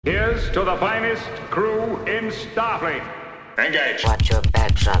Here's to the finest crew in Starfleet. Engage. Watch your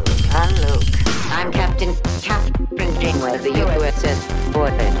back, Jean-Luc. I'm Captain Janeway of the USS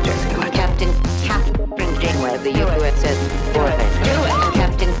Voyager. Captain Janeway of the USS Voyager.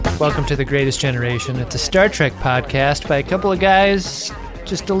 Captain. Welcome to The Greatest Generation. It's a Star Trek podcast by a couple of guys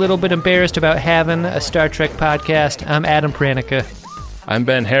just a little bit embarrassed about having a Star Trek podcast. I'm Adam Pranica. I'm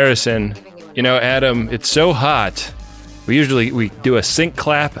Ben Harrison. You know, Adam, it's so hot. We do a sync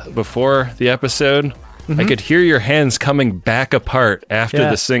clap before the episode. Mm-hmm. I could hear your hands coming back apart after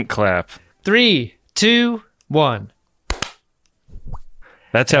the sync clap. 3, 2, 1.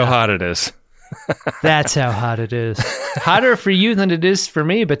 That's how hot it is. That's how hot it is. Hotter for you than it is for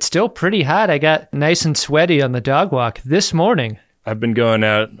me, but still pretty hot. I got nice and sweaty on the dog walk this morning. I've been going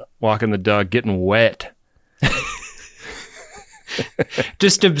out, walking the dog, getting wet.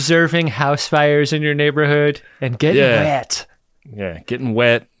 Just observing house fires in your neighborhood and getting wet. Yeah, getting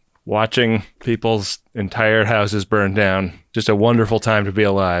wet, watching people's entire houses burn down. Just a wonderful time to be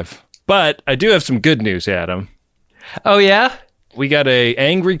alive. But I do have some good news, Adam. Oh, yeah? We got an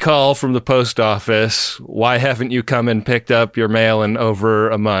angry call from the post office. Why haven't you come and picked up your mail in over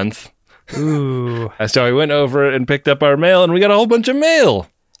a month? Ooh. So I went over and picked up our mail, and we got a whole bunch of mail.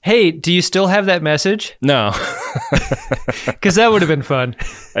 Hey, do you still have that message? No. Because that would have been fun.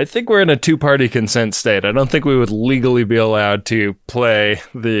 I think we're in a two-party consent state. I don't think we would legally be allowed to play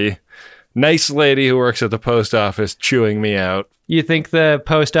the nice lady who works at the post office chewing me out. You think the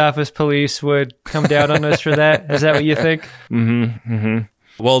post office police would come down on us for that? Is that what you think? Mm-hmm.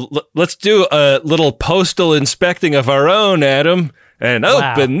 Mm-hmm. Well, let's do a little postal inspecting of our own, Adam, and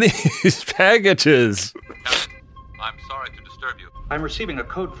open these packages. I'm sorry to disturb you. I'm receiving a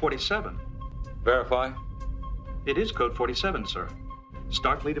code 47. Verify. It is code 47, sir.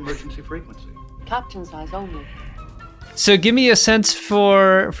 Starfleet emergency frequency. Captain size only. So give me a sense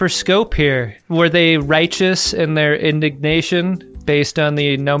for scope here. Were they righteous in their indignation based on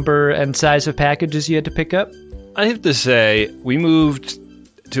the number and size of packages you had to pick up? I have to say, we moved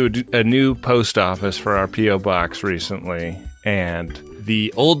to a new post office for our P.O. box recently, and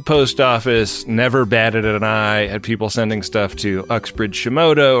the old post office never batted an eye at people sending stuff to Uxbridge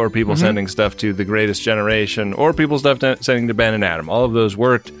Shimoda, or people sending stuff to The Greatest Generation, or people sending to Ben and Adam. All of those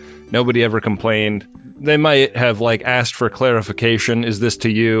worked. Nobody ever complained. They might have asked for clarification. Is this to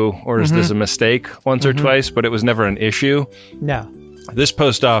you, or is this a mistake once or twice? But it was never an issue. No. This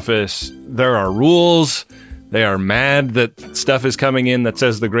post office, there are rules. They are mad that stuff is coming in that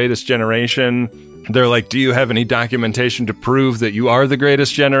says The Greatest Generation. They're like, do you have any documentation to prove that you are the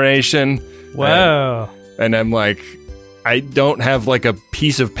greatest generation? Whoa. And I'm like, I don't have a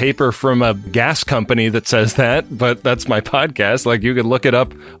piece of paper from a gas company that says that, but that's my podcast. You could look it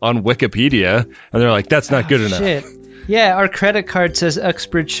up on Wikipedia. And they're like, that's not good enough. Shit. Yeah, our credit card says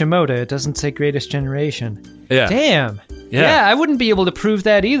Uxbridge Shimoda. It doesn't say Greatest Generation. Yeah. Damn. Yeah, I wouldn't be able to prove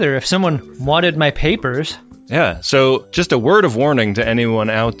that either if someone wanted my papers. Yeah, so just a word of warning to anyone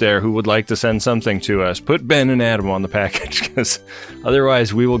out there who would like to send something to us. Put Ben and Adam on the package, because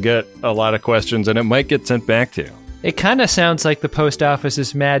otherwise we will get a lot of questions and it might get sent back to you. It kind of sounds like the post office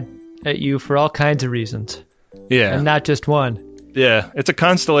is mad at you for all kinds of reasons. Yeah. And not just one. Yeah, it's a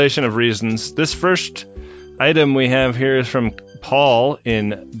constellation of reasons. This first item we have here is from Paul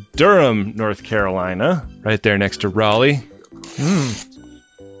in Durham, North Carolina, right there next to Raleigh.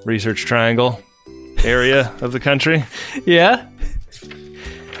 Research Triangle area of the country. Yeah?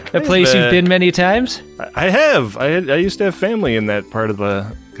 A place you've been many times? I have. I used to have family in that part of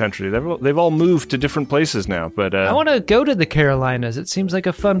the country. They've all moved to different places now, but I want to go to the Carolinas. It seems like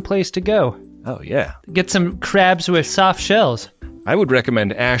a fun place to go. Oh, yeah. Get some crabs with soft shells. I would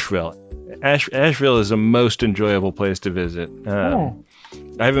recommend Asheville. Asheville is a most enjoyable place to visit. I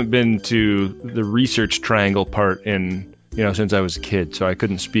haven't been to the Research Triangle part since I was a kid, so I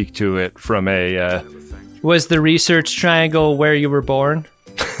couldn't speak to it from a... Was the Research Triangle where you were born?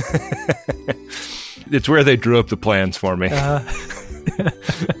 It's where they drew up the plans for me.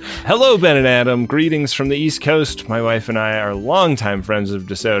 Hello, Ben and Adam. Greetings from the East Coast. My wife and I are longtime friends of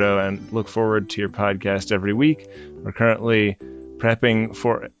DeSoto and look forward to your podcast every week. We're currently prepping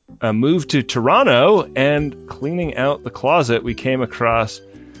for a move to Toronto, and cleaning out the closet, we came across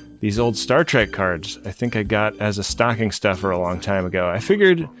these old Star Trek cards I think I got as a stocking stuffer a long time ago. I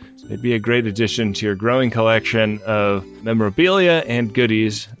figured it'd be a great addition to your growing collection of memorabilia and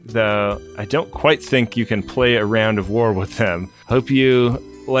goodies, though I don't quite think you can play a round of war with them. Hope you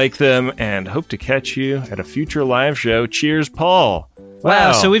like them and hope to catch you at a future live show. Cheers, Paul.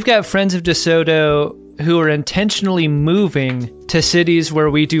 Wow, so we've got friends of DeSoto who are intentionally moving to cities where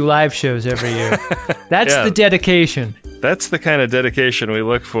we do live shows every year. That's the dedication. That's the kind of dedication we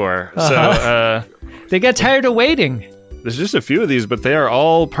look for. So they got tired of waiting. There's just a few of these, but they are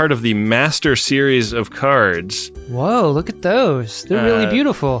all part of the Master Series of cards. Whoa, look at those. They're really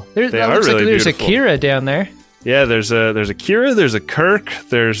beautiful. There's beautiful. Akira down there. Yeah, there's a Kira, there's a Kirk,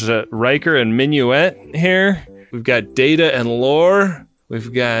 there's a Riker and Minuet here. We've got Data and Lore.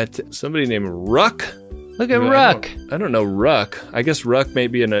 We've got somebody named Ruck. Look at Ruck. I don't know Ruck. I guess Ruck may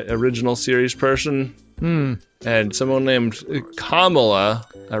be an original series person. And someone named Kamala,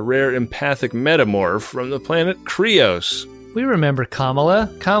 a rare empathic metamorph from the planet Krios. We remember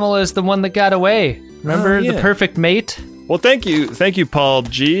Kamala. Kamala is the one that got away. Remember the perfect mate? Well, thank you, Paul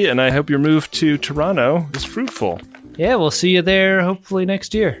G, and I hope your move to Toronto is fruitful. Yeah, we'll see you there hopefully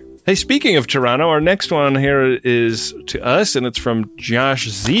next year. Hey, speaking of Toronto, our next one here is to us, and it's from Josh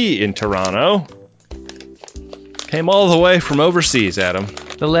Z in Toronto. Came all the way from overseas, Adam.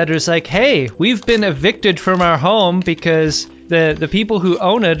 The letter's like, hey, we've been evicted from our home because the people who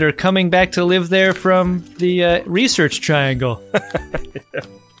own it are coming back to live there from the research triangle.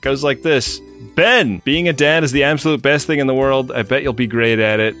 Goes like this. Ben, being a dad is the absolute best thing in the world. I bet you'll be great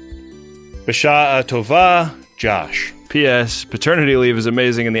at it. Basha'a Tova, Josh. P.S. Paternity leave is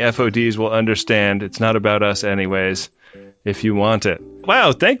amazing and the FODs will understand. It's not about us anyways, if you want it.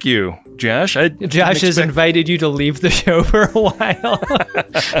 Wow, thank you, Josh. Josh has invited you to leave the show for a while.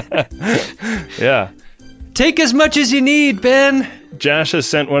 Yeah. Take as much as you need, Ben. Josh has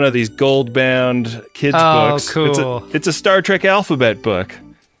sent one of these gold-bound kids' books. Cool. It's a Star Trek alphabet book.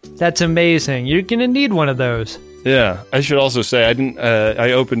 That's amazing. You're going to need one of those. Yeah. I should also say,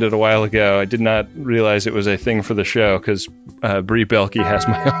 I opened it a while ago. I did not realize it was a thing for the show because Brie Belke has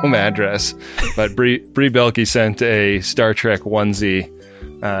my home address. But Brie Belke sent a Star Trek onesie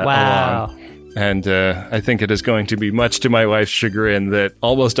along. And I think it is going to be much to my wife's chagrin that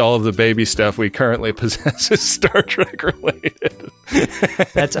almost all of the baby stuff we currently possess is Star Trek related.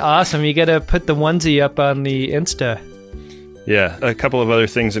 That's awesome. You got to put the onesie up on the Insta. Yeah, a couple of other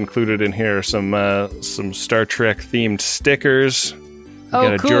things included in here. Some Star Trek themed stickers.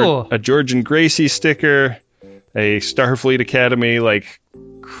 Oh, cool. A George and Gracie sticker. A Starfleet Academy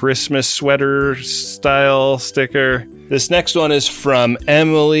Christmas sweater style sticker. This next one is from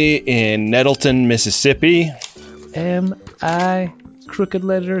Emily in Nettleton, Mississippi. M-I, crooked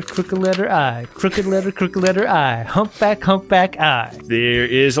letter I, crooked letter I, humpback I. There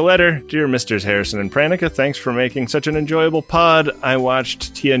is a letter. Dear Misters Harrison and Pranica, thanks for making such an enjoyable pod. I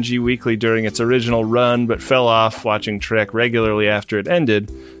watched TNG Weekly during its original run, but fell off watching Trek regularly after it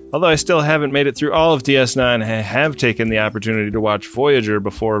ended. Although I still haven't made it through all of DS9, I have taken the opportunity to watch Voyager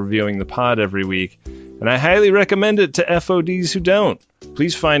before reviewing the pod every week, and I highly recommend it to FODs who don't.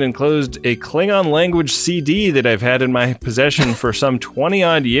 Please find enclosed a Klingon language CD that I've had in my possession for some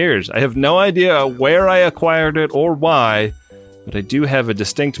 20-odd years. I have no idea where I acquired it or why, but I do have a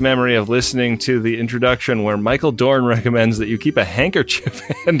distinct memory of listening to the introduction where Michael Dorn recommends that you keep a handkerchief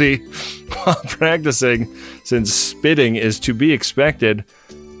handy while practicing, since spitting is to be expected.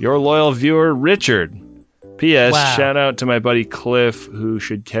 Your loyal viewer, Richard. P.S. Wow. Shout out to my buddy Cliff, who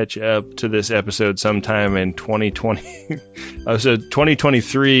should catch up to this episode sometime in 2020. So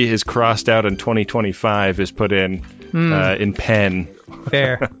 2023 is crossed out and 2025 is put in pen.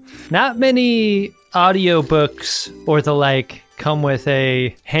 Fair. Not many audiobooks or the come with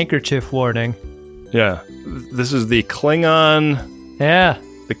a handkerchief warning. Yeah. This is the Klingon. Yeah.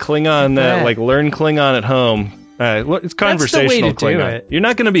 The Klingon, learn Klingon at home. It's conversational. That's the way to Klingon. do it. You're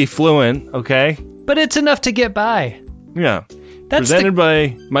not going to be fluent, okay? But it's enough to get by. Yeah. Presented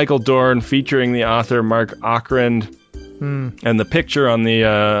by Michael Dorn, featuring the author Mark Okrand, and the picture on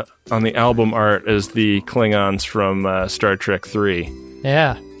the album art is the Klingons from Star Trek 3.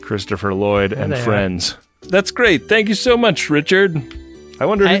 Yeah. Christopher Lloyd and friends. That's great. Thank you so much, Richard. I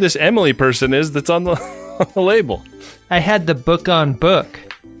wonder who this Emily person is that's on the label. I had the book on book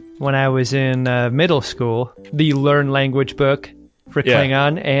when I was in middle school, the Learn Language book for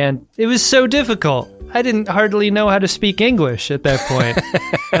Klingon, and it was so difficult. I didn't hardly know how to speak English at that point.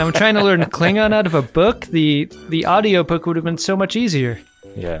 And I'm trying to learn Klingon out of a book. The audio book would have been so much easier.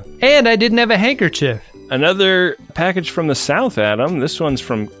 Yeah. And I didn't have a handkerchief. Another package from the South, Adam. This one's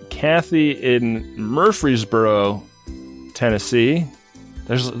from Kathy in Murfreesboro, Tennessee.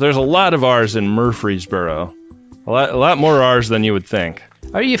 There's a lot of R's in Murfreesboro. A lot more R's than you would think.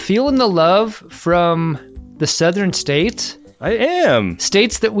 Are you feeling the love from the southern states? I am.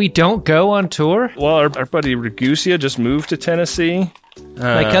 States that we don't go on tour? Well, our buddy Ragusia just moved to Tennessee.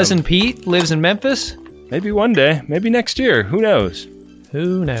 My cousin Pete lives in Memphis. Maybe one day. Maybe next year. Who knows?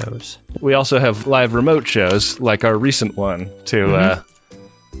 Who knows? We also have live remote shows, like our recent one, to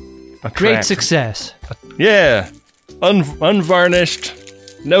Great success. Yeah. Unvarnished,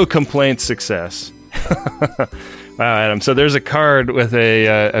 no complaints success. Wow, Adam. So there's a card with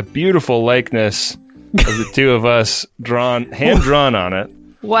a beautiful likeness of the two of us hand-drawn on it.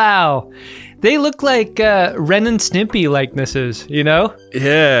 Wow. They look like Ren and Stimpy likenesses, you know?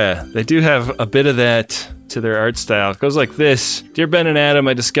 Yeah, they do have a bit of that to their art style. It goes like this. Dear Ben and Adam,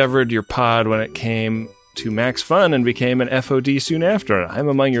 I discovered your pod when it came to Max Fun and became an FOD soon after. I'm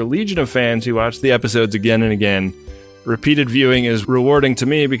among your legion of fans who watch the episodes again and again. Repeated viewing is rewarding to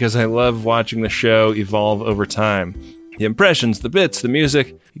me because I love watching the show evolve over time. The impressions, the bits, the music.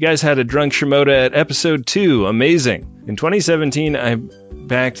 You guys had a drunk Shimoda at episode 2. Amazing. In 2017, I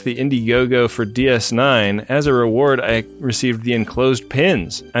backed the Indiegogo for DS9. As a reward, I received the enclosed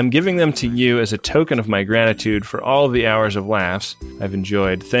pins. I'm giving them to you as a token of my gratitude for all of the hours of laughs I've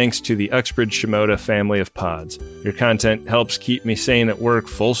enjoyed, thanks to the Uxbridge Shimoda family of pods. Your content helps keep me sane at work,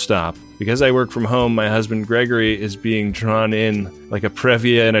 full stop. Because I work from home, my husband Gregory is being drawn in like a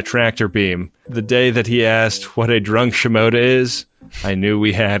Previa in a tractor beam. The day that he asked what a drunk Shimoda is, I knew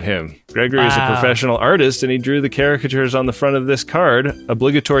we had him. Gregory is a professional artist, and he drew the caricatures on the front of this card.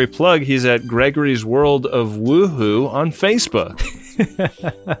 Obligatory plug, he's at Gregory's World of Woohoo on Facebook.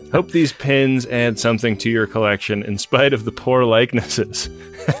 Hope these pins add something to your collection in spite of the poor likenesses.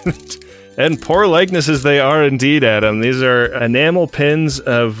 And poor likenesses they are indeed, Adam. These are enamel pins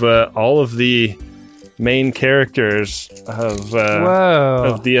of all of the main characters of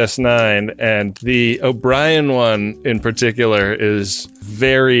DS9, and the O'Brien one in particular is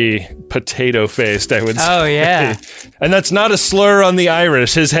very potato-faced, I would say. Oh, yeah. And that's not a slur on the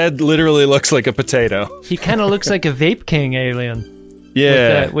Irish. His head literally looks like a potato. He kind of looks like a Vape King alien.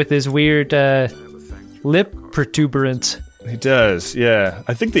 Yeah. With his weird lip protuberance. He does, yeah.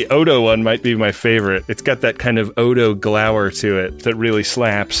 I think the Odo one might be my favorite. It's got that kind of Odo glower to it that really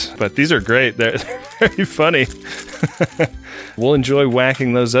slaps. But these are great. They're very funny. We'll enjoy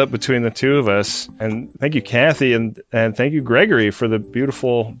whacking those up between the two of us. And thank you, Kathy, and thank you, Gregory, for the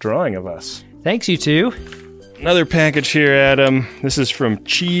beautiful drawing of us. Thanks, you two. Another package here, Adam. This is from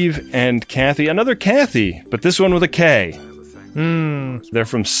Cheeve and Kathy. Another Kathy, but this one with a K. They're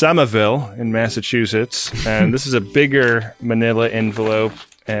from Somerville in Massachusetts, and this is a bigger manila envelope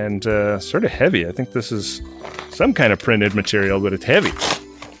and sort of heavy. I think this is some kind of printed material, but it's heavy.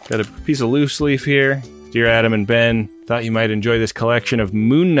 Got a piece of loose leaf here. Dear Adam and Ben, thought you might enjoy this collection of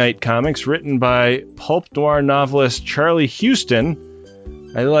Moon Knight comics written by pulp noir novelist Charlie Huston.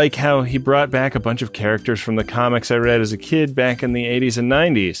 I like how he brought back a bunch of characters from the comics I read as a kid back in the 80s and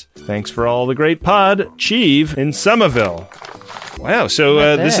 90s. Thanks for all the great pod, Cheeve in Somerville. Wow,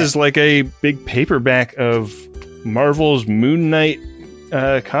 so this is like a big paperback of Marvel's Moon Knight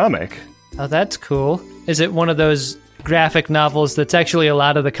comic. Oh, that's cool. Is it one of those graphic novels that's actually a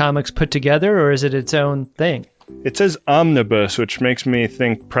lot of the comics put together, or is it its own thing? It says omnibus, which makes me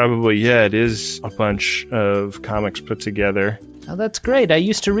think probably, yeah, it is a bunch of comics put together. Oh, that's great. I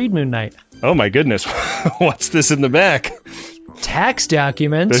used to read Moon Knight. Oh my goodness, what's this in the back? Tax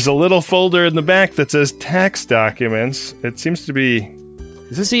documents. There's a little folder in the back that says tax documents. It seems to be...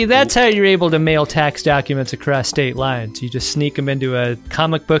 See, that's how you're able to mail tax documents across state lines. You just sneak them into a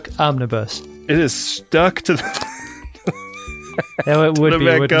comic book omnibus. It is stuck to the, it would to the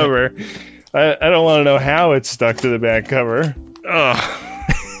be, back cover. I don't want to know how it's stuck to the back cover. Oh.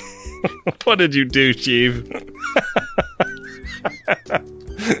 What did you do, Chief?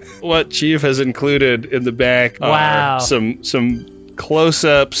 What Chief has included in the back are some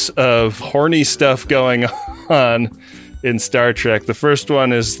close-ups of horny stuff going on in Star Trek. The first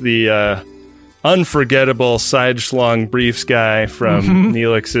one is the unforgettable side-schlong briefs guy from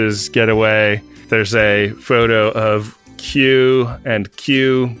Neelix's Getaway. There's a photo of Q and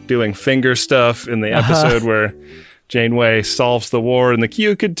Q doing finger stuff in the episode where Janeway solves the war in the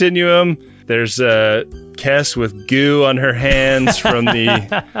Q continuum. There's Kes with goo on her hands from the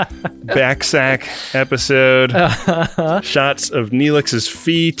Backsack episode. Shots of Neelix's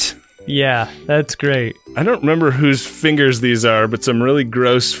feet. Yeah, that's great. I don't remember whose fingers these are, but some really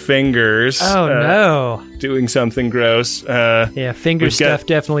gross fingers. Oh, no. Doing something gross. Yeah, finger stuff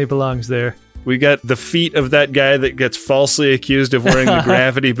definitely belongs there. We got the feet of that guy that gets falsely accused of wearing the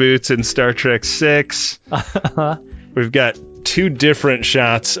gravity boots in Star Trek VI. We've got two different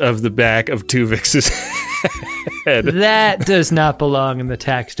shots of the back of Tuvix's head. That does not belong in the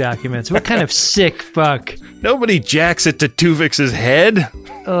tax documents. What kind of sick fuck? Nobody jacks it to Tuvix's head.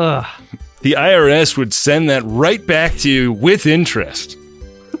 Ugh. The IRS would send that right back to you with interest.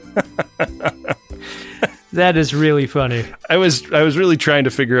 That is really funny. I was really trying to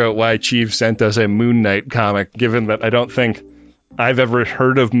figure out why Chief sent us a Moon Knight comic, given that I don't think I've ever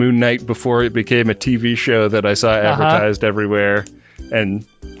heard of Moon Knight before it became a TV show that I saw advertised everywhere, and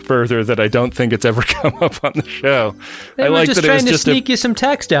further that I don't think it's ever come up on the show. They were just trying to sneak you some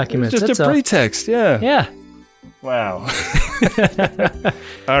tax documents. Just a pretext, yeah. Yeah. Wow.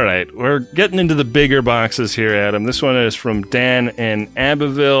 All right, we're getting into the bigger boxes here, Adam. This one is from Dan in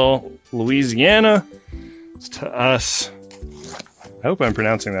Abbeville, Louisiana. It's to us. I hope I'm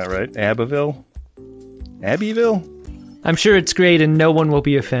pronouncing that right. Abbeville? Abbeville? I'm sure it's great and no one will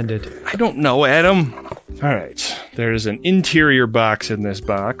be offended. I don't know, Adam. All right, there's an interior box in this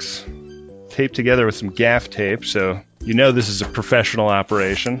box, taped together with some gaff tape, so you know this is a professional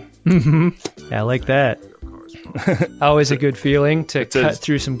operation. Mm-hmm. I like that. Always a good feeling to cut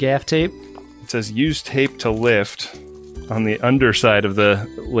through some gaff tape. It says use tape to lift on the underside of the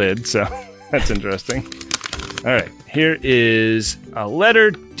lid, so that's interesting. All right, here is a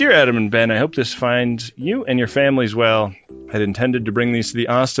letter. Dear Adam and Ben, I hope this finds you and your families well. I'd intended to bring these to the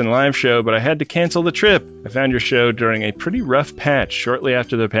Austin live show, but I had to cancel the trip. I found your show during a pretty rough patch. Shortly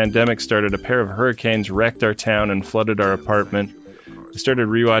after the pandemic started, a pair of hurricanes wrecked our town and flooded our apartment. I started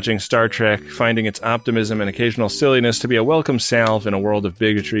rewatching Star Trek, finding its optimism and occasional silliness to be a welcome salve in a world of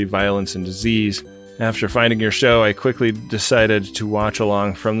bigotry, violence, and disease. After finding your show, I quickly decided to watch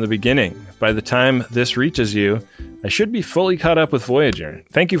along from the beginning. By the time this reaches you, I should be fully caught up with Voyager.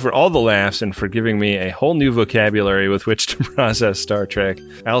 Thank you for all the laughs and for giving me a whole new vocabulary with which to process Star Trek.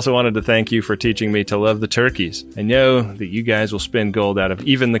 I also wanted to thank you for teaching me to love the turkeys. I know that you guys will spin gold out of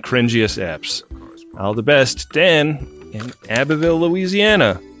even the cringiest eps. All the best, Dan in Abbeville,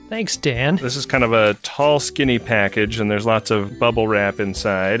 Louisiana. Thanks, Dan. This is kind of a tall, skinny package, and there's lots of bubble wrap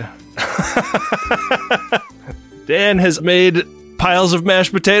inside. Dan has made piles of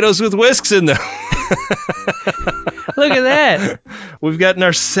mashed potatoes with whisks in them. Look at that. We've gotten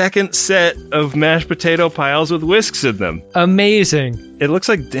our second set of mashed potato piles with whisks in them. Amazing. It looks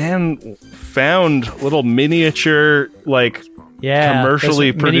like Dan found little miniature,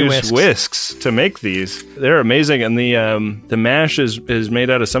 commercially produced whisks to make these. They're amazing, and the mash is made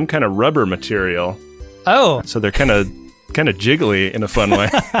out of some kind of rubber material. Oh. So they're kind of jiggly in a fun way.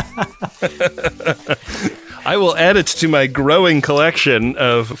 I will add it to my growing collection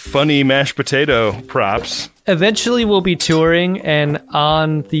of funny mashed potato props. Eventually we'll be touring, and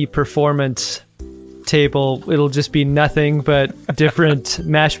on the performance table, it'll just be nothing but different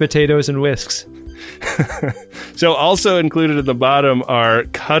mashed potatoes and whisks. So also included at the bottom are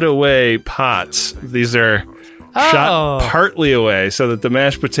cutaway pots. These are shot partly away so that the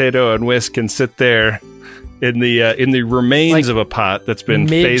mashed potato and whisk can sit there in the remains of a pot that's been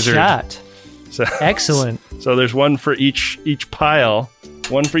phasered. Mid-shot. So, excellent. So there's one for each pile.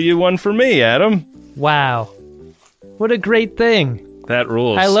 One for you, one for me, Adam. Wow. What a great thing. That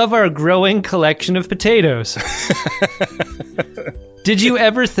rules. I love our growing collection of potatoes. Did you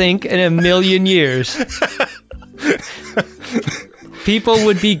ever think in a million years people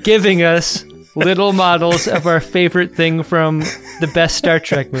would be giving us little models of our favorite thing from the best Star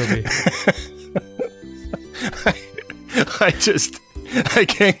Trek movie? I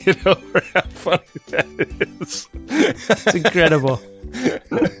can't get over how funny that is. It's incredible.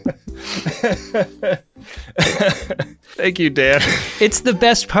 Thank you, Dan. It's the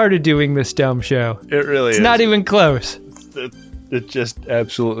best part of doing this dumb show. It really is. It's not even close. It just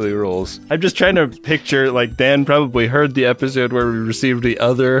absolutely rules. I'm just trying to picture, Dan probably heard the episode where we received the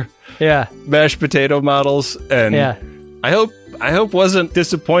other mashed potato models, and I hope wasn't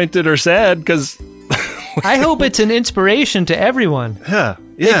disappointed or sad, because I hope it's an inspiration to everyone. Yeah.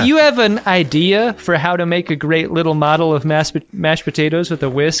 If you have an idea for how to make a great little model of mashed potatoes with a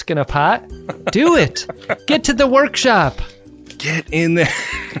whisk and a pot, do it. Get to the workshop. Get in there.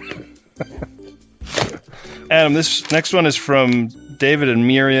 Adam, this next one is from David and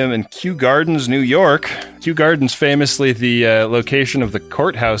Miriam in Kew Gardens, New York. Kew Gardens, famously the location of the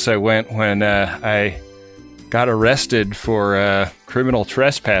courthouse I went when I got arrested for criminal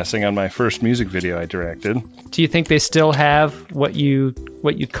trespassing on my first music video I directed. Do you think they still have what you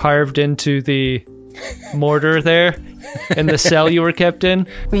carved into the mortar there in the cell you were kept in?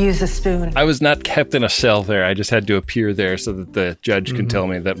 We use a spoon. I was not kept in a cell there. I just had to appear there so that the judge can tell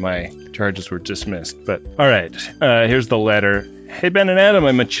me that my charges were dismissed. But all right, here's the letter. Hey, Ben and Adam,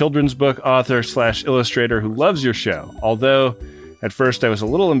 I'm a children's book author / illustrator who loves your show. Although At first, I was a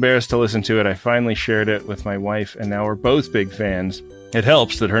little embarrassed to listen to it. I finally shared it with my wife, and now we're both big fans. It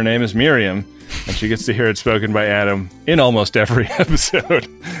helps that her name is Miriam, and she gets to hear it spoken by Adam in almost every episode.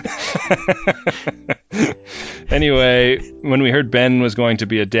 Anyway, when we heard Ben was going to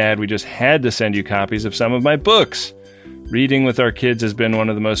be a dad, we just had to send you copies of some of my books. Reading with our kids has been one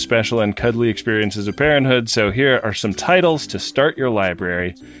of the most special and cuddly experiences of parenthood, so here are some titles to start your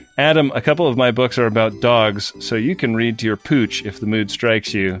library. Adam, a couple of my books are about dogs, so you can read to your pooch if the mood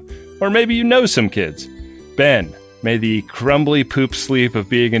strikes you. Or maybe you know some kids. Ben, may the crumbly poop sleep of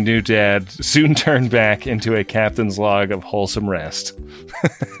being a new dad soon turn back into a captain's log of wholesome rest.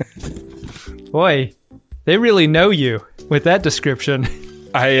 Boy, they really know you with that description.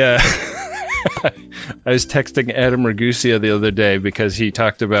 I was texting Adam Ragusia the other day because he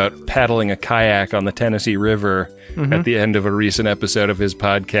talked about paddling a kayak on the Tennessee River at the end of a recent episode of his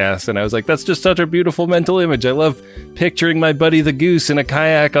podcast. And I was like, that's just such a beautiful mental image. I love picturing my buddy the goose in a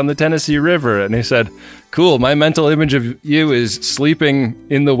kayak on the Tennessee River. And he said, cool, my mental image of you is sleeping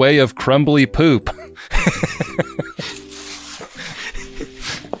in the way of crumbly poop.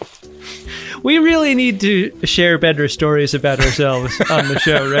 We really need to share better stories about ourselves on the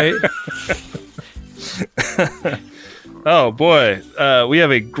show, right? Oh boy, we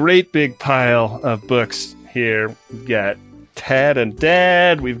have a great big pile of books here. We've got Tad and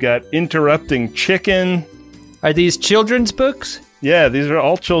Dad, we've got Interrupting Chicken. Are these children's books? Yeah, these are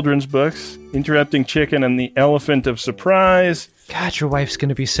all children's books. Interrupting Chicken and the Elephant of Surprise. God, your wife's going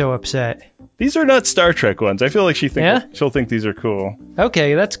to be so upset. These are not Star Trek ones. I feel like she'll think these are cool.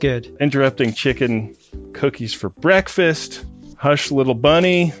 Okay, that's good. Interrupting Chicken, Cookies for Breakfast, Hush Little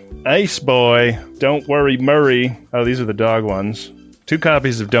Bunny, Ice Boy, Don't Worry Murray. Oh, these are the dog ones. 2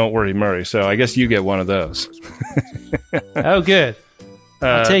 copies of Don't Worry Murray, so I guess you get one of those. Oh, good.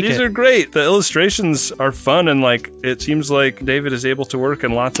 I'll take these it. are great. The illustrations are fun, and it seems like David is able to work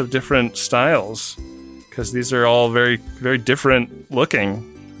in lots of different styles because these are all very, very different looking,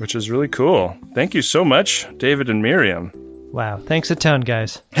 which is really cool. Thank you so much, David and Miriam. Wow, thanks a ton,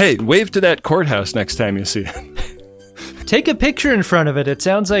 guys. Hey, wave to that courthouse next time you see it. Take a picture in front of it. It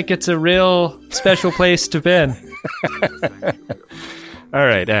sounds like it's a real special place to be. All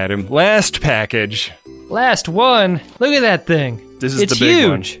right, Adam. Last package. Last one. Look at that thing. This is it's the big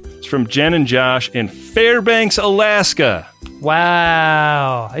huge. one. It's from Jen and Josh in Fairbanks, Alaska.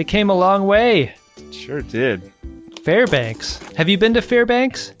 Wow. It came a long way. It sure did. Fairbanks. Have you been to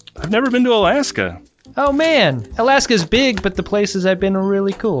Fairbanks? I've never been to Alaska. Oh, man. Alaska's big, but the places I've been are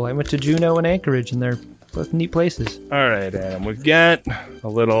really cool. I went to Juneau and Anchorage, and they're both neat places. All right, Adam. We've got a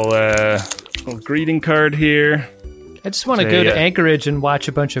little greeting card here. I just want to go to Anchorage and watch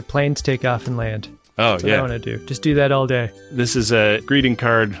a bunch of planes take off and land. Oh, That's yeah. what I want to do. Just do that all day. This is a greeting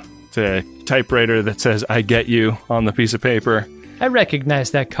card. It's a typewriter that says, I get you, on the piece of paper. I recognize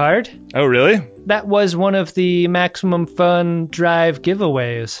that card. Oh, really? That was one of the Maximum Fun Drive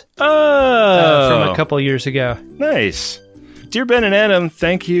giveaways Oh! from a couple years ago. Nice. Dear Ben and Adam,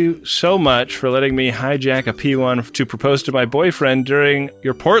 thank you so much for letting me hijack a P1 to propose to my boyfriend during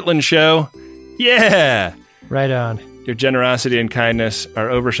your Portland show. Yeah! Right on. Your generosity and kindness are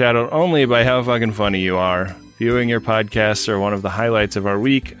overshadowed only by how fucking funny you are. Viewing your podcasts are one of the highlights of our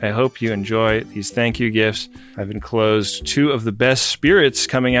week. I hope you enjoy these thank you gifts. I've enclosed 2 of the best spirits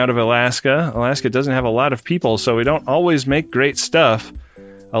coming out of Alaska. Alaska doesn't have a lot of people, so we don't always make great stuff.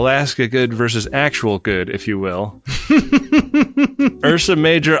 Alaska good versus actual good, if you will. Ursa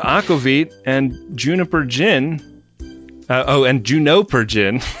Major Aquavit and Juniper Gin. And Juniper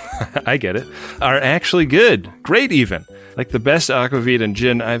Gin. I get it. Are actually good. Great even. Like the best aquavit and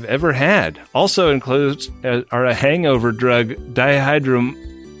gin I've ever had. Also enclosed are a hangover drug,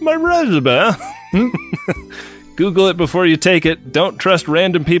 dihydromarazaba. Google it before you take it. Don't trust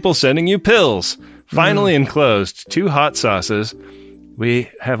random people sending you pills. Finally enclosed, 2 hot sauces. We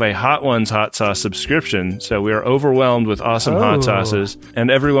have a Hot Ones hot sauce subscription, so we are overwhelmed with awesome hot sauces, and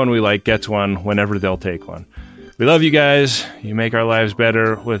everyone we like gets one whenever they'll take one. We love you guys. You make our lives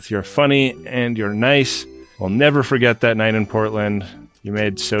better with your funny and your nice. We'll never forget that night in Portland. You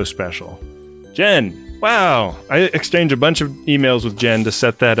made so special. Jen, wow. I exchanged a bunch of emails with Jen to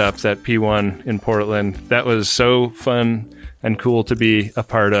set that up, that P1 in Portland. That was so fun and cool to be a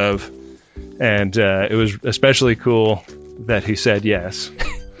part of. And it was especially cool that he said yes.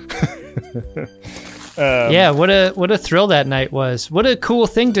 Yeah, what a thrill that night was. What a cool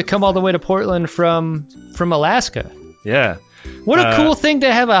thing to come all the way to Portland from Alaska. Yeah. What a cool thing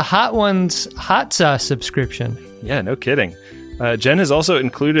to have a Hot Ones hot sauce subscription. Yeah, no kidding. Jen has also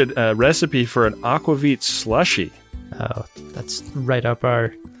included a recipe for an aquavit slushy. Oh, that's right up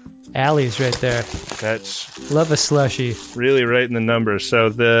our Alley's right there. That's Love a slushy. really right in the numbers. So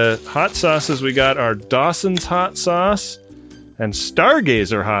the hot sauces we got are Dawson's hot sauce and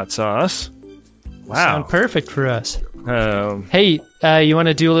Stargazer hot sauce. Wow. Sound perfect for us. Um, Hey, you want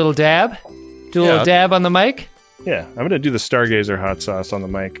to do a little dab? Do a little dab on the mic? yeah, I'm going to do the Stargazer hot sauce on the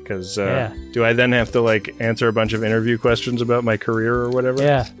mic because Yeah. do I then have to like answer a bunch of interview questions about my career or whatever?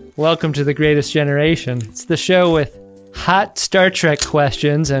 Yeah. Welcome to The Greatest Generation. It's the show with hot Star Trek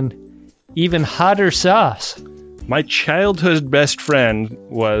questions and even hotter sauce. My childhood best friend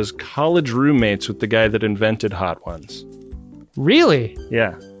was college roommates with the guy that invented Hot Ones. Really?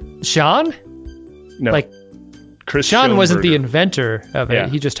 Yeah. Sean? No. Like, Chris Sean wasn't the Schoenberger. inventor of it. Yeah.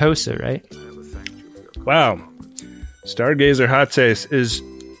 He just hosts it, right? Wow. Stargazer hot sauce is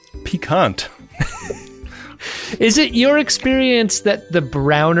piquant. Is it your experience that the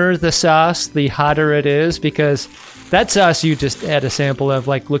browner the sauce, the hotter it is? Because that sauce you just had a sample of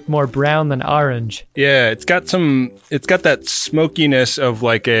looked more brown than orange. Yeah, it's got that smokiness of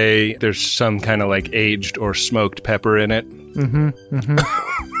there's some kind of like aged or smoked pepper in it.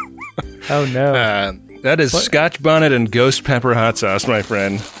 Oh no. That is Scotch bonnet and ghost pepper hot sauce, my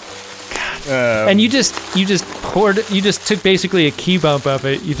friend. And you just took basically a key bump of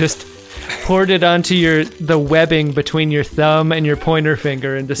it. You just poured it onto the webbing between your thumb and your pointer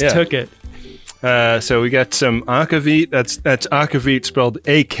finger and just took it. So we got some akavit. That's akavit spelled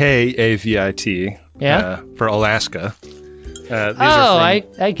Akavit. Yeah? For Alaska. These are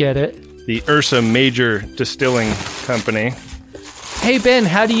from I get it. the Ursa Major Distilling Company. Hey Ben,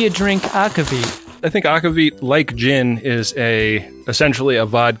 how do you drink akavit? I think akavit, like gin, is essentially a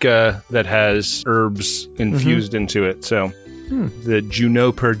vodka that has herbs infused into it. So the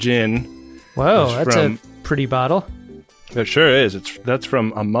Juniper gin. Whoa, It's that's from- a pretty bottle. It sure is. That's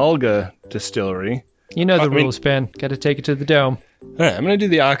from Amalga Distillery. You know the rules, Ben. Got to take it to the dome. All right, I'm going to do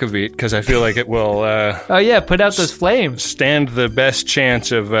the akavit because I feel like it will Oh yeah, put out those flames. stand the best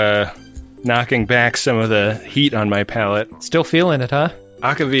chance of knocking back some of the heat on my palate. Still feeling it, huh?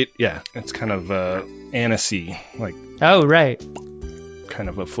 Akavit, yeah, it's kind of anisey, like Oh right. kind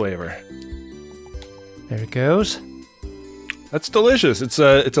of a flavor. There it goes. That's delicious. It's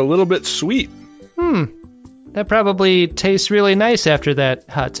a little bit sweet. That probably tastes really nice after that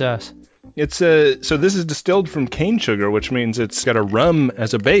hot sauce. It's so this is distilled from cane sugar, which means it's got a rum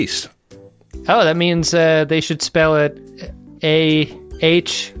as a base. Oh, that means they should spell it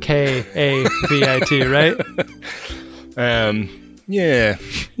AHKAVIT, right? Yeah.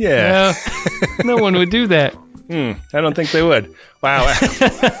 No, no one would do that. I don't think they would. Wow.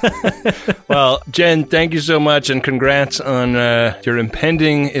 Well, Jen, thank you so much, and congrats on your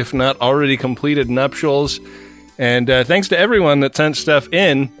impending, if not already completed, nuptials. And thanks to everyone that sent stuff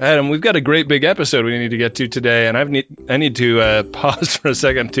in. Adam, we've got a great big episode we need to get to today, and I need to pause for a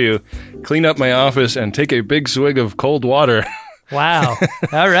second to clean up my office and take a big swig of cold water. Wow.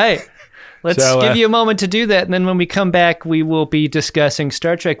 All right. Let's give you a moment to do that, and then when we come back, we will be discussing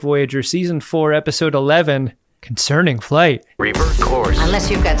Star Trek Voyager Season 4, Episode 11, Concerning Flight. Revert course. Unless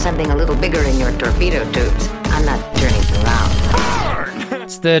you've got something a little bigger in your torpedo tubes, I'm not turning around.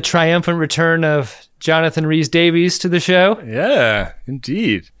 It's the triumphant return of Jonathan Rhys-Davies to the show. Yeah,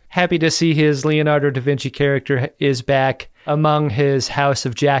 indeed. Happy to see his Leonardo da Vinci character is back among his house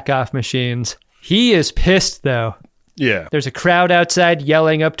of jack-off machines. He is pissed, though. Yeah. There's a crowd outside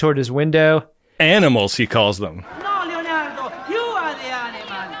yelling up toward his window. Animals, he calls them. No, Leonardo, you are the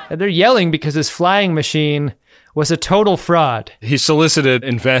animal. And they're yelling because his flying machine was a total fraud. He solicited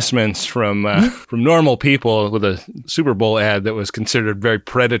investments from normal people with a Super Bowl ad that was considered very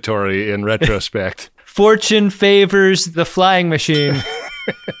predatory in retrospect. Fortune favors the flying machine.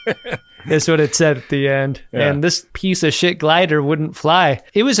 Is what it said at the end. Yeah. And this piece of shit glider wouldn't fly.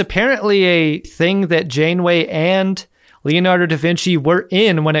 It was apparently a thing that Janeway and Leonardo da Vinci were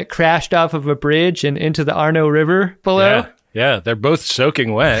in when it crashed off of a bridge and into the Arno River below. Yeah, they're both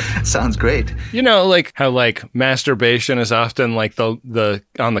soaking wet. Sounds great. You know, like how masturbation is often like the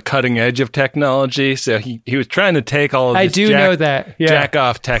on the cutting edge of technology. So he was trying to take all of I this do know that. Yeah. jack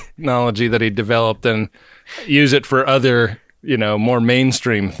off technology that he developed and use it for other, more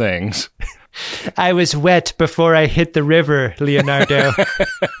mainstream things. I was wet before I hit the river, Leonardo.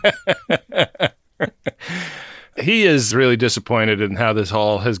 He is really disappointed in how this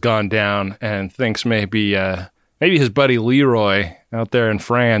all has gone down and thinks maybe his buddy Leroy out there in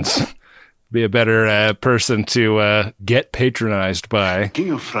France be a better person to get patronized by.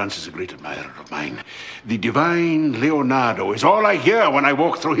 King of France is a great admirer of mine. The divine Leonardo is all I hear when I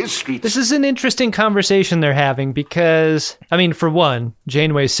walk through his streets. This is an interesting conversation they're having because, for one,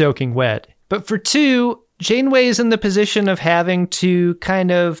 Janeway's soaking wet. But for two, Janeway is in the position of having to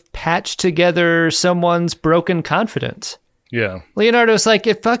kind of patch together someone's broken confidence. Yeah. Leonardo's like,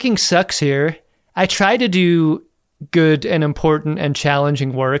 it fucking sucks here. I try to do good and important and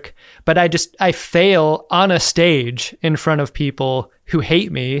challenging work, but I fail on a stage in front of people who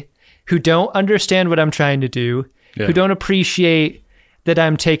hate me, who don't understand what I'm trying to do, who don't appreciate that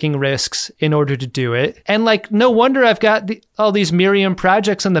I'm taking risks in order to do it. And like, no wonder I've got all these Miriam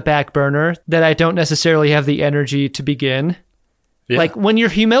projects on the back burner that I don't necessarily have the energy to begin. Yeah. Like, when you're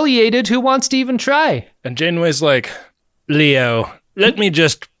humiliated, who wants to even try? And Janeway's like, Leo, let me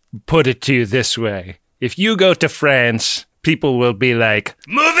just put it to you this way. If you go to France, people will be like,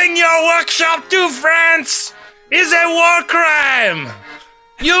 moving your workshop to France is a war crime.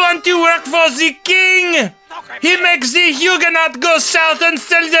 You want to work for the king? He makes the Huguenots go south and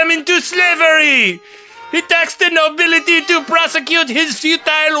sell them into slavery. He taxed the nobility to prosecute his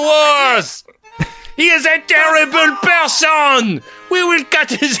futile wars. He is a terrible person. We will cut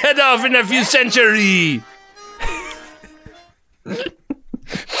his head off in a few centuries.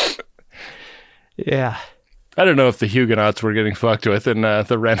 Yeah. I don't know if the Huguenots were getting fucked with in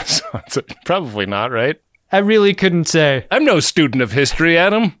the Renaissance. Probably not, right? I really couldn't say. I'm no student of history,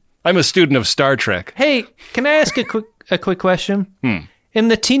 Adam. I'm a student of Star Trek. Hey, can I ask a quick question? In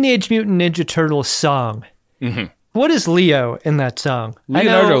the Teenage Mutant Ninja Turtles song, what is Leo in that song?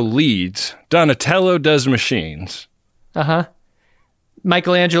 Leonardo leads. Donatello does machines. Uh-huh.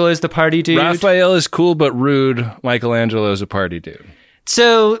 Michelangelo is the party dude. Raphael is cool but rude. Michelangelo is a party dude.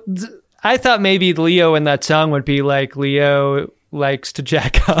 So I thought maybe Leo in that song would be like, Leo likes to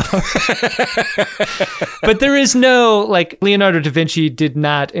jack off. But there is no, like, Leonardo da Vinci did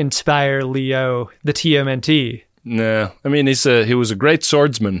not inspire Leo, the TMNT. No. I mean, he was a great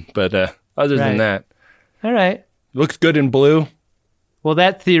swordsman, but other than that. All right. Looked good in blue. Well,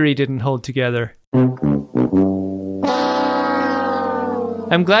 that theory didn't hold together.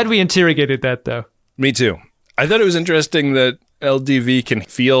 I'm glad we interrogated that, though. Me too. I thought it was interesting that LDV can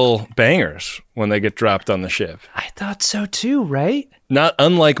feel bangers when they get dropped on the ship. I thought so too, right? Not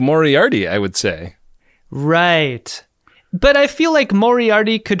unlike Moriarty, I would say. Right. But I feel like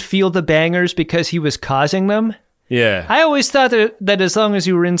Moriarty could feel the bangers because he was causing them. Yeah. I always thought that as long as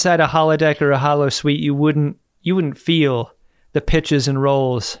you were inside a holodeck or a holosuite, you wouldn't feel the pitches and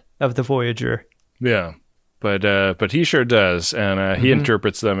rolls of the Voyager. Yeah. But he sure does, and he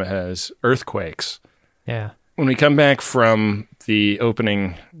interprets them as earthquakes. Yeah. When we come back from the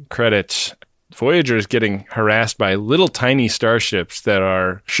opening credits, Voyager is getting harassed by little tiny starships that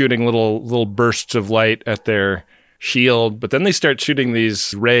are shooting little bursts of light at their shield, but then they start shooting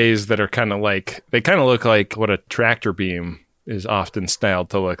these rays that are kind of look like what a tractor beam is often styled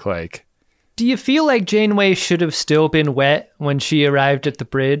to look like. Do you feel like Janeway should have still been wet when she arrived at the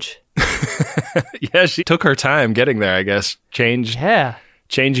bridge? Yeah, she took her time getting there, I guess. Change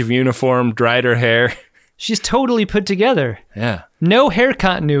of uniform, dried her hair. She's totally put together. Yeah. No hair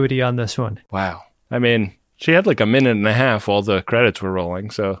continuity on this one. Wow. I mean, she had like a minute and a half while the credits were rolling,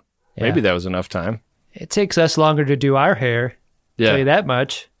 so maybe that was enough time. It takes us longer to do our hair. Yeah. Tell you that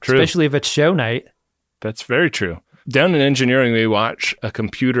much. True. Especially if it's show night. That's very true. Down in engineering, we watch a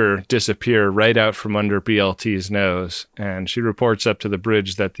computer disappear right out from under BLT's nose, and she reports up to the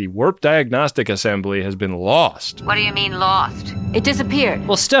bridge that the warp diagnostic assembly has been lost. What do you mean lost? It disappeared.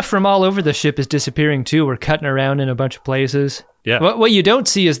 Well, stuff from all over the ship is disappearing too. We're cutting around in a bunch of places. Yeah. What you don't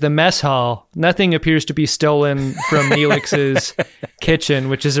see is the mess hall. Nothing appears to be stolen from Neelix's kitchen,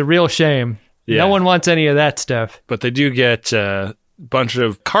 which is a real shame. Yeah. No one wants any of that stuff. But they do get a bunch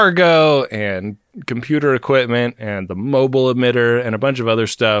of cargo and computer equipment and the mobile emitter and a bunch of other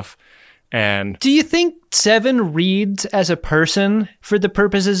stuff. And do you think Seven reads as a person for the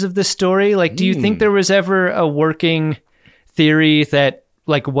purposes of the story? Like, do you think there was ever a working theory that,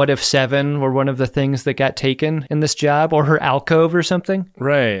 like, what if Seven were one of the things that got taken in this job, or her alcove or something?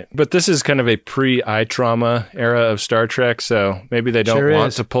 Right. But this is kind of a pre-eye trauma era of Star Trek, so maybe they don't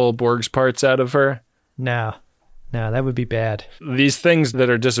want to pull Borg's parts out of her. No, that would be bad. These things that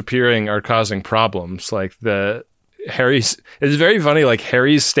are disappearing are causing problems. Like it's very funny, like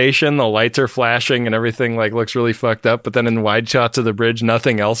Harry's station, the lights are flashing and everything like looks really fucked up, but then in wide shots of the bridge,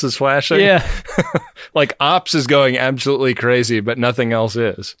 nothing else is flashing. Yeah. Like Ops is going absolutely crazy, but nothing else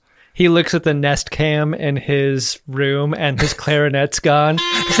is. He looks at the Nest Cam in his room and his clarinet's gone.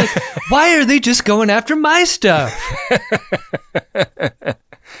 He's like, why are they just going after my stuff?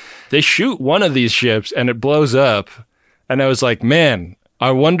 They shoot one of these ships and it blows up. And I was like, man,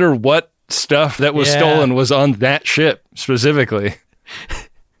 I wonder what stuff that was stolen was on that ship specifically.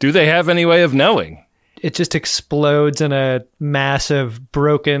 Do they have any way of knowing? It just explodes in a massive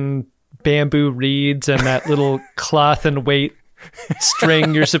broken bamboo reeds and that little cloth and weight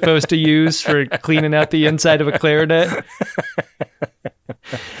string you're supposed to use for cleaning out the inside of a clarinet.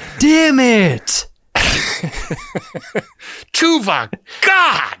 Damn it! Tuva,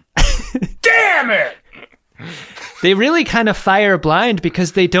 God! Damn it! They really kind of fire blind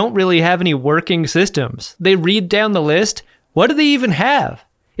because they don't really have any working systems. They read down the list. What do they even have?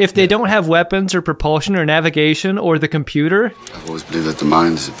 If they don't have weapons or propulsion or navigation or the computer... I've always believed that the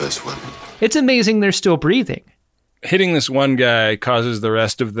mind is the best weapon. It's amazing they're still breathing. Hitting this one guy causes the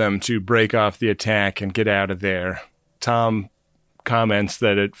rest of them to break off the attack and get out of there. Tom comments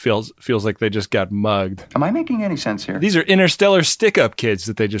that it feels like they just got mugged. Am I making any sense here? These are interstellar stick-up kids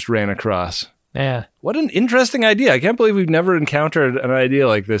that they just ran across. Yeah. What an interesting idea. I can't believe we've never encountered an idea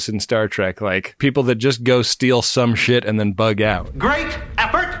like this in Star Trek. Like, people that just go steal some shit and then bug out. Great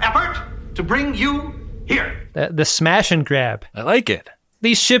effort to bring you here. The smash and grab. I like it.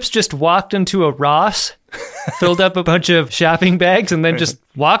 These ships just walked into a Ross, filled up a bunch of shopping bags, and then just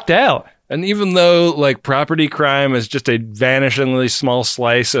walked out. And even though, like, property crime is just a vanishingly small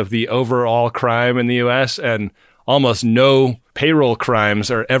slice of the overall crime in the U.S., and almost no payroll crimes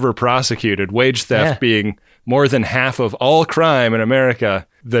are ever prosecuted, wage theft being more than half of all crime in America,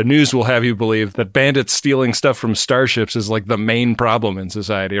 the news will have you believe that bandits stealing stuff from starships is like the main problem in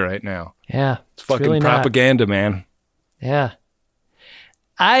society right now. Yeah. It's fucking really propaganda, man. Yeah.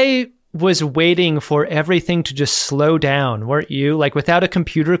 I was waiting for everything to just slow down, weren't you? Like, without a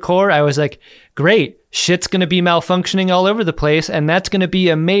computer core, I was like, great, shit's going to be malfunctioning all over the place, and that's going to be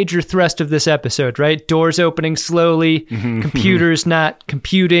a major thrust of this episode, right? Doors opening slowly, computers not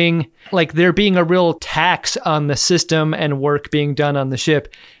computing, like there being a real tax on the system and work being done on the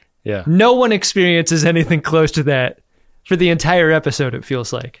ship. Yeah. No one experiences anything close to that for the entire episode, it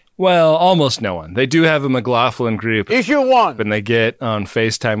feels like. Well, almost no one. They do have a McLaughlin group. Issue 1. When they get on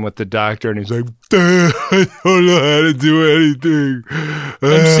FaceTime with the doctor and he's like, I don't know how to do anything.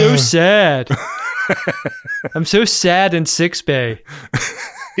 I'm so sad. I'm so sad in sickbay.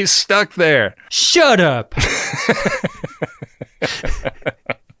 He's stuck there. Shut up.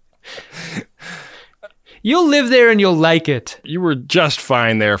 You'll live there and you'll like it. You were just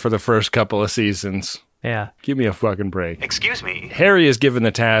fine there for the first couple of seasons. Yeah. Give me a fucking break. Excuse me. Harry is given the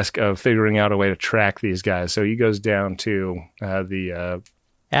task of figuring out a way to track these guys. So he goes down to the...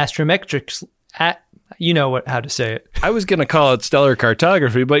 Astrometrics. You know how to say it. I was going to call it stellar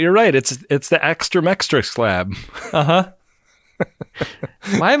cartography, but you're right. It's the Astrometrics lab. Uh-huh.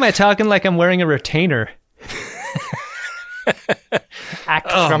 Why am I talking like I'm wearing a retainer?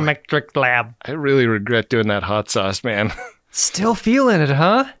 Astrometric lab. I really regret doing that hot sauce, man. Still feeling it,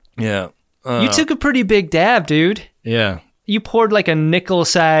 huh? Yeah. You took a pretty big dab, dude. Yeah. You poured like a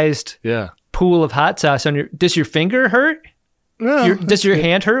nickel-sized pool of hot sauce on your... Does your finger hurt? No. Does your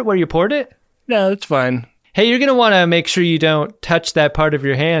hand hurt where you poured it? No, that's fine. Hey, you're going to want to make sure you don't touch that part of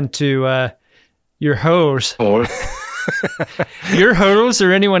your hand to your hose. Your hose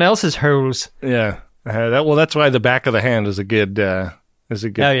or anyone else's hose. Yeah. That's why the back of the hand is a good... Oh,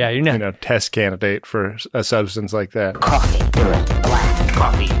 yeah, test candidate for a substance like that. Coffee, do it. Black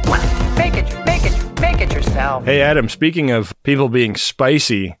coffee. Black. Make it yourself. Hey, Adam, speaking of people being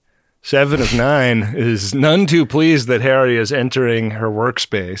spicy, 7 of 9 is none too pleased that Harry is entering her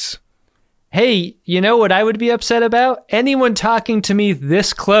workspace. Hey, you know what I would be upset about? Anyone talking to me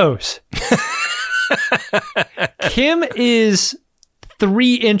this close. Kim is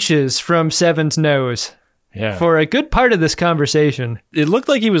 3 inches from 7's nose. Yeah. For a good part of this conversation. It looked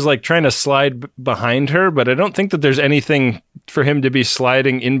like he was like trying to slide behind her, but I don't think that there's anything for him to be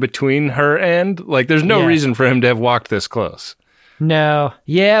sliding in between her and. Like, there's no reason for him to have walked this close. No.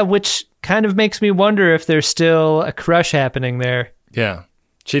 Yeah, which kind of makes me wonder if there's still a crush happening there. Yeah.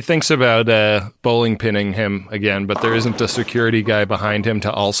 She thinks about bowling pinning him again, but there isn't a security guy behind him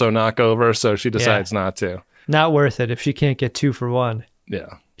to also knock over, so she decides not to. Not worth it if she can't get 2 for 1.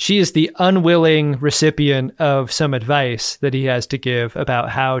 Yeah. She is the unwilling recipient of some advice that he has to give about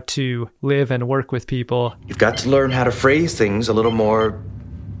how to live and work with people. You've got to learn how to phrase things a little more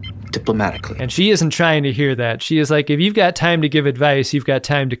diplomatically. And she isn't trying to hear that. She is like, if you've got time to give advice, you've got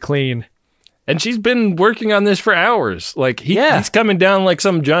time to clean. And she's been working on this for hours. Like, he's coming down like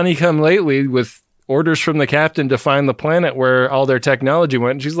some Johnny-come-lately with orders from the captain to find the planet where all their technology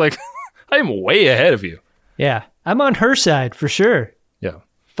went. And she's like, I'm way ahead of you. Yeah, I'm on her side for sure. Yeah.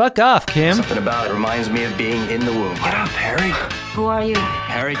 Fuck off, Kim. Something about it reminds me of being in the womb. Get up, Harry. Who are you?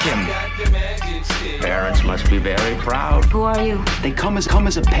 Harry Kim. Parents must be very proud. Who are you? They come as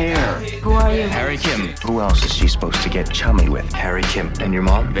a pair. Who are you? Harry Kim. Who else is she supposed to get chummy with? Harry Kim. And your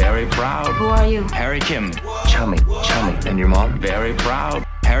mom? Very proud. Who are you? Harry Kim. Chummy. And your mom? Very proud.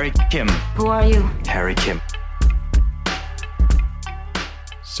 Harry Kim. Who are you? Harry Kim.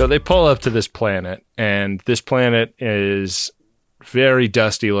 So they pull up to this planet, and this planet is very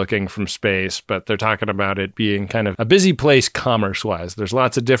dusty looking from space, but they're talking about it being kind of a busy place commerce-wise. There's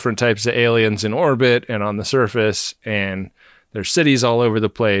lots of different types of aliens in orbit and on the surface, and there's cities all over the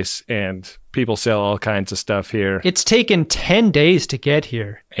place, and people sell all kinds of stuff here. It's taken 10 days to get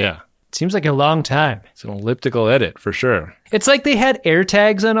here. Yeah. It seems like a long time. It's an elliptical edit, for sure. It's like they had air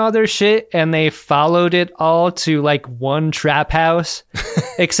tags on all their shit and they followed it all to like one trap house,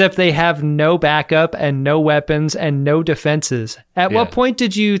 except they have no backup and no weapons and no defenses. At what point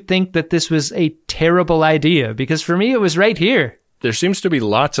did you think that this was a terrible idea? Because for me, it was right here. There seems to be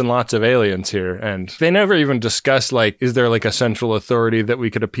lots and lots of aliens here, and they never even discuss, like, is there like a central authority that we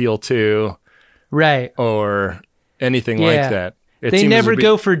could appeal to? Right. Or anything like that. They never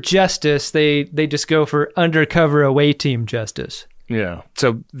go for justice. They just go for undercover away team justice. Yeah.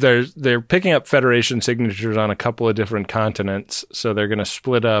 So they're picking up Federation signatures on a couple of different continents. So they're going to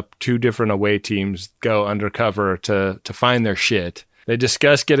split up 2 different away teams, go undercover to find their shit. They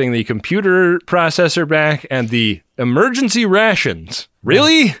discuss getting the computer processor back and the emergency rations.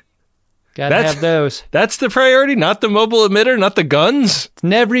 Really? Gotta have those. That's the priority? Not the mobile emitter? Not the guns? It's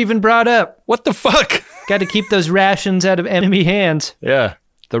never even brought up. What the fuck? Got to keep those rations out of enemy hands. Yeah,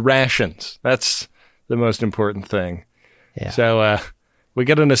 the rations. That's the most important thing. Yeah. So we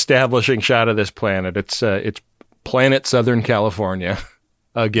get an establishing shot of this planet. It's planet Southern California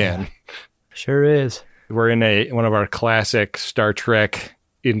again. Yeah. Sure is. We're in one of our classic Star Trek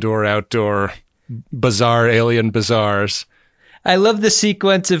indoor-outdoor bizarre alien bazaars. I love the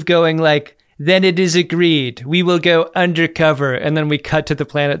sequence of going like, then it is agreed, we will go undercover. And then we cut to the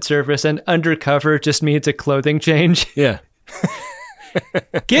planet surface, and undercover just means a clothing change. Yeah.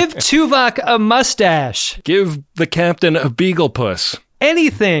 Give Tuvok a mustache. Give the captain a beagle puss.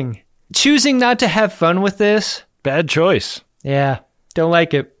 Anything. Choosing not to have fun with this. Bad choice. Yeah. Don't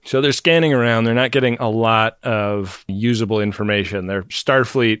like it. So they're scanning around. They're not getting a lot of usable information. They're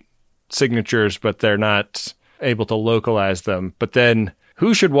Starfleet signatures, but they're not able to localize them. But then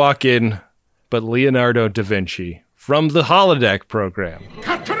who should walk in but Leonardo da Vinci from the holodeck program?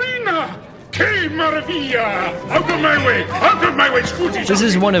 Katrina! Que maravilla! Out of my way! Out of my way, Scooty! This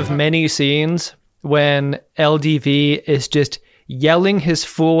is one of many scenes when LDV is just yelling his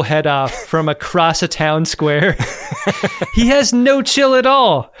fool head off from across a town square. He has no chill at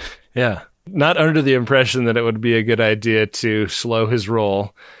all. Yeah. Not under the impression that it would be a good idea to slow his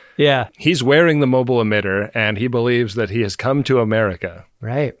roll. Yeah. He's wearing the mobile emitter, and he believes that he has come to America.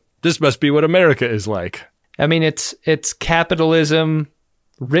 Right. This must be what America is like. I mean, it's capitalism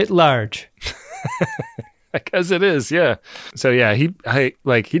writ large. I guess it is, yeah. So yeah, he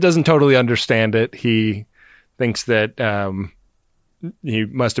doesn't totally understand it. He thinks that he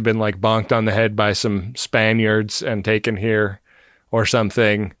must have been like bonked on the head by some Spaniards and taken here or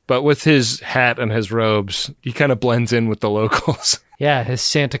something. But with his hat and his robes, he kind of blends in with the locals. Yeah, his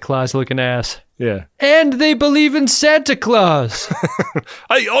Santa Claus looking ass. Yeah. And they believe in Santa Claus.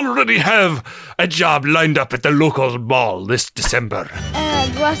 I already have a job lined up at the local ball this December.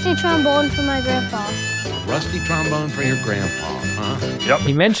 Rusty trombone for my grandpa. Rusty trombone for your grandpa, huh? Yep.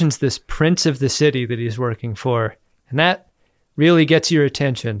 He mentions this prince of the city that he's working for, and that really gets your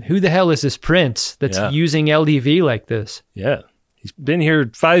attention. Who the hell is this prince that's using LDV like this? Yeah. He's been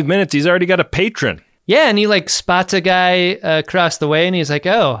here 5 minutes. He's already got a patron. Yeah, and he like spots a guy across the way, and he's like,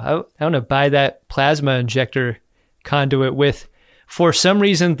 oh, I want to buy that plasma injector conduit with, for some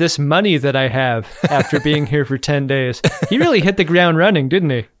reason, this money that I have after being here for 10 days. He really hit the ground running,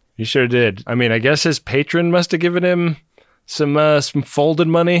 didn't he? He sure did. I mean, I guess his patron must have given him some folded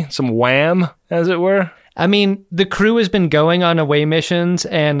money, some wham, as it were. I mean, the crew has been going on away missions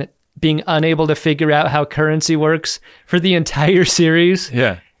and being unable to figure out how currency works for the entire series.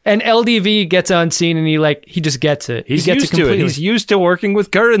 Yeah. And LDV gets on scene and he just gets it. He's used to it. He's used to working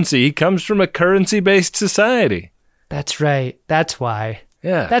with currency. He comes from a currency-based society. That's right. That's why.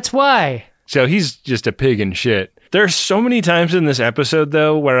 Yeah. That's why. So he's just a pig in shit. There's so many times in this episode,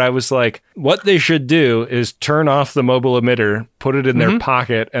 though, where I was like, what they should do is turn off the mobile emitter, put it in their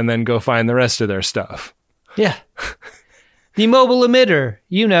pocket, and then go find the rest of their stuff. Yeah. The mobile emitter,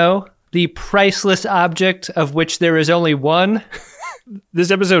 the priceless object of which there is only one.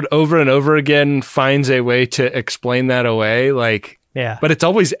 This episode over and over again finds a way to explain that away. But it's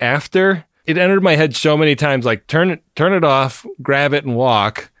always after. It entered my head so many times, like turn it off, grab it and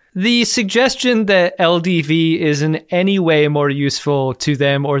walk. The suggestion that LDV is in any way more useful to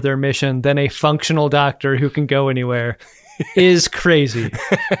them or their mission than a functional doctor who can go anywhere is crazy.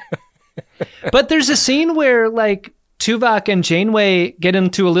 But there's a scene where, like, Tuvok and Janeway get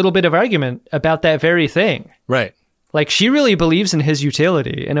into a little bit of argument about that very thing. Right. Like, she really believes in his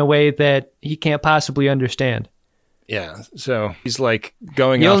utility in a way that he can't possibly understand. Yeah, so he's like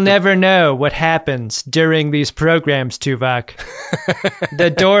going You'll off never know what happens during these programs, Tuvok. The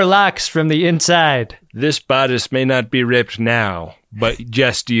door locks from the inside. This bodice may not be ripped now, but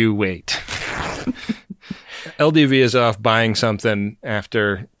just you wait. LDV is off buying something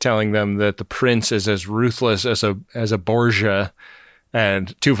after telling them that the prince is as ruthless as a Borgia,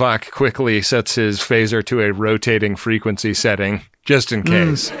 and Tuvok quickly sets his phaser to a rotating frequency setting, just in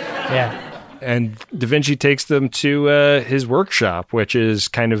case. Yeah. And Da Vinci takes them to his workshop, which is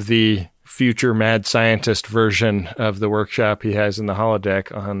kind of the future mad scientist version of the workshop he has in the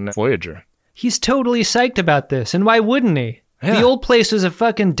holodeck on Voyager. He's totally psyched about this, and why wouldn't he? Yeah. The old place was a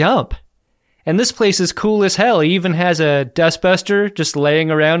fucking dump. And this place is cool as hell. He even has a dustbuster just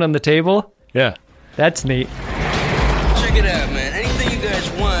laying around on the table. Yeah. That's neat. Check it out, man. Anything you guys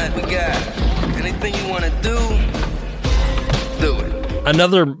want, we got. Anything you want to do it.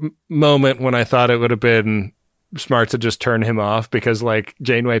 Another moment when I thought it would have been smart to just turn him off, because like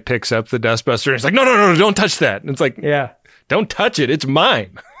Janeway picks up the dustbuster and he's like, no, don't touch that. And it's like, yeah, don't touch it. It's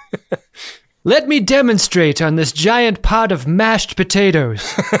mine. Let me demonstrate on this giant pot of mashed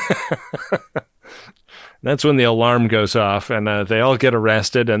potatoes. That's when the alarm goes off and they all get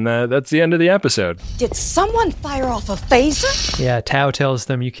arrested, and that's the end of the episode. Did someone fire off a phaser? Yeah, Tau tells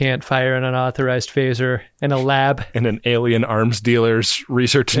them you can't fire an unauthorized phaser in a lab. In an alien arms dealer's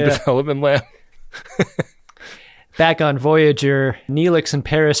research and development lab. Back on Voyager, Neelix and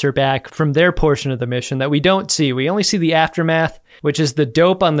Paris are back from their portion of the mission that we don't see. We only see the aftermath, which is the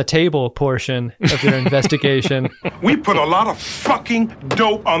dope on the table portion of their investigation. We put a lot of fucking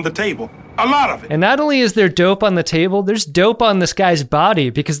dope on the table. A lot of it. And not only is there dope on the table, there's dope on this guy's body,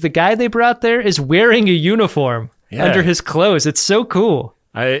 because the guy they brought there is wearing a uniform under his clothes. It's so cool.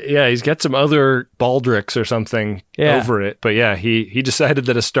 He's got some other baldricks or something over it. But yeah, he decided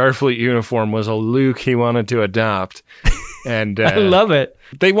that a Starfleet uniform was a Luke he wanted to adopt. And I love it.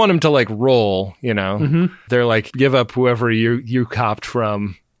 They want him to like roll, you know. Mm-hmm. They're like, give up whoever you copped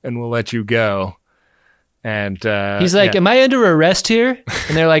from and we'll let you go. And he's like, am I under arrest here?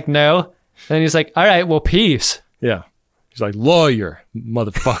 And they're like, no. And he's like, all right, well, peace. Yeah. He's like, lawyer,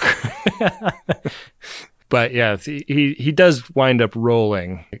 motherfucker. But yeah, he does wind up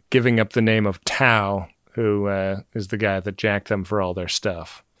rolling, giving up the name of Tau, who is the guy that jacked them for all their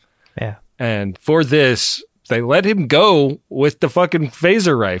stuff. Yeah. And for this, they let him go with the fucking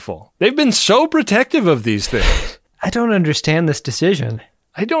phaser rifle. They've been so protective of these things. I don't understand this decision.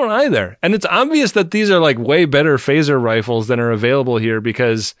 I don't either. And it's obvious that these are like way better phaser rifles than are available here,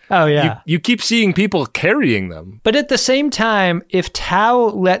 because you keep seeing people carrying them. But at the same time, if Tau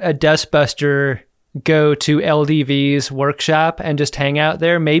let a dustbuster go to LDV's workshop and just hang out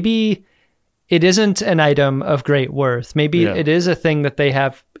there, maybe it isn't an item of great worth. Maybe it is a thing that they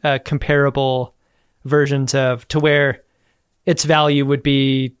have comparable versions of, to where its value would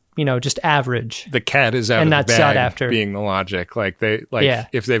be, you know, just average. The cat is out and of not the sought bag, after. Being the logic. Like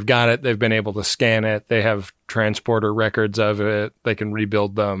if they've got it, they've been able to scan it. They have transporter records of it. They can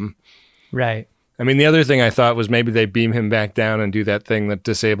rebuild them. Right. I mean, the other thing I thought was maybe they beam him back down and do that thing that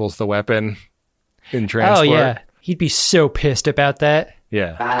disables the weapon in transport. Oh, yeah. He'd be so pissed about that.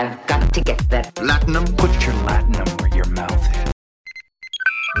 Yeah. I've got to get that latinum. Put your latinum where your mouth is.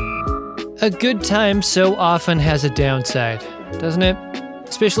 A good time so often has a downside, doesn't it?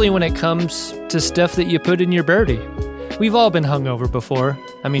 Especially when it comes to stuff that you put in your birdie. We've all been hungover before.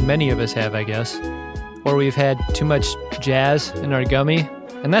 I mean, many of us have, I guess. Or we've had too much jazz in our gummy.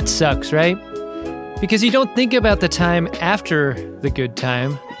 And that sucks, right? Because you don't think about the time after the good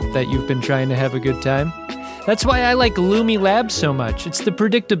time that you've been trying to have a good time. That's why I like Lumi Labs so much. It's the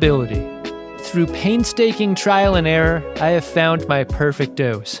predictability. Through painstaking trial and error, I have found my perfect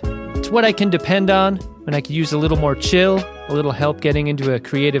dose. It's what I can depend on when I could use a little more chill, a little help getting into a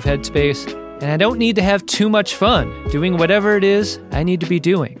creative headspace, and I don't need to have too much fun doing whatever it is I need to be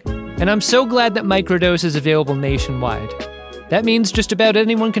doing. And I'm so glad that Microdose is available nationwide. That means just about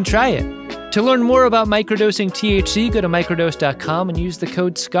anyone can try it. To learn more about microdosing THC, go to microdose.com and use the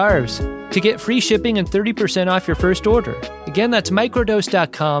code SCARVES to get free shipping and 30% off your first order. Again, that's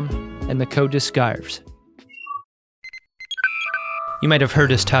microdose.com and the code is SCARVES. You might have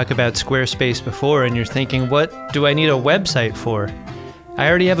heard us talk about Squarespace before and you're thinking, what do I need a website for? I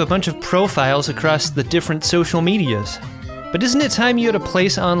already have a bunch of profiles across the different social medias. But isn't it time you had a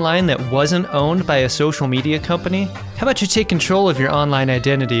place online that wasn't owned by a social media company? How about you take control of your online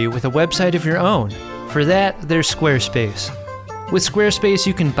identity with a website of your own? For that, there's Squarespace. With Squarespace,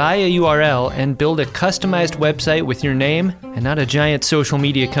 you can buy a URL and build a customized website with your name and not a giant social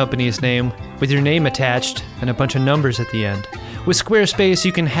media company's name with your name attached and a bunch of numbers at the end. With Squarespace,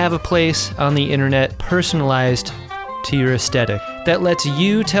 you can have a place on the internet personalized to your aesthetic that lets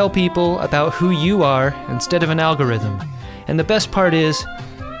you tell people about who you are instead of an algorithm. And the best part is,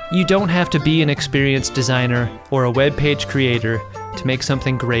 you don't have to be an experienced designer or a web page creator to make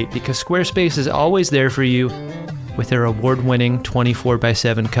something great, because Squarespace is always there for you with their award-winning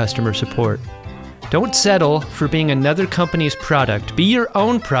 24/7 customer support. Don't settle for being another company's product. Be your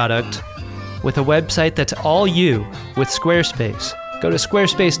own product with a website that's all you with Squarespace. Go to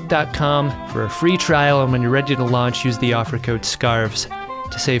squarespace.com for a free trial, and when you're ready to launch, use the offer code SCARVES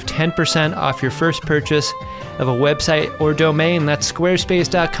to save 10% off your first purchase of a website or domain. That's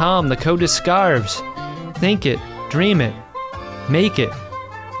squarespace.com. The code is SCARVES. Think it, dream it, make it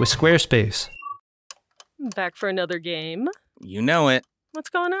with Squarespace. Back for another game. You know it. What's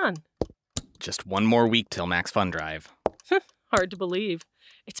going on? Just one more week till Max Fun Drive. Hard to believe.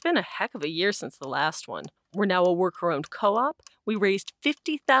 It's been a heck of a year since the last one. We're now a worker-owned co-op. We raised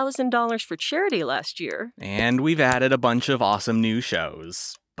 $50,000 for charity last year. And we've added a bunch of awesome new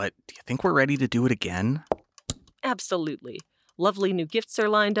shows. But do you think we're ready to do it again? Absolutely. Lovely new gifts are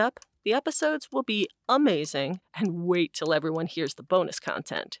lined up. The episodes will be amazing, and wait till everyone hears the bonus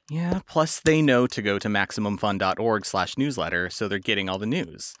content. Yeah, plus they know to go to MaximumFun.org/newsletter, so they're getting all the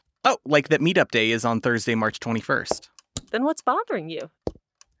news. Oh, like that meetup day is on Thursday, March 21st. Then what's bothering you?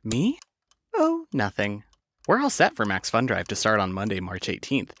 Me? Oh, nothing. We're all set for Max Fun Drive to start on Monday, March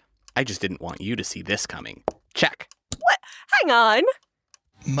 18th. I just didn't want you to see this coming. Check. What? Hang on.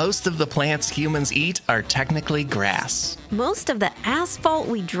 Most of the plants humans eat are technically grass. Most of the asphalt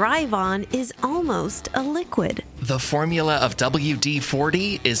we drive on is almost a liquid. The formula of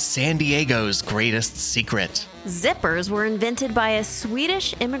WD-40 is San Diego's greatest secret. Zippers were invented by a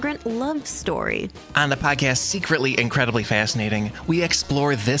Swedish immigrant love story. On the podcast Secretly Incredibly Fascinating, we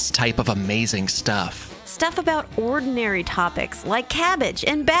explore this type of amazing stuff. Stuff about ordinary topics like cabbage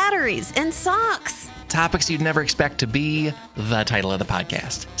and batteries and socks. Topics you'd never expect to be the title of the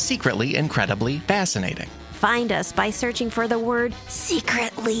podcast. Secretly Incredibly Fascinating. Find us by searching for the word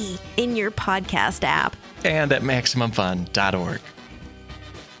secretly in your podcast app. And at MaximumFun.org.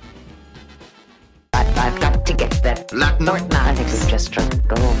 I've got to get that Latin. I think we've just struck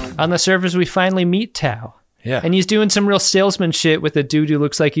gold. On the surface, we finally meet Tao. Yeah. And he's doing some real salesman shit with a dude who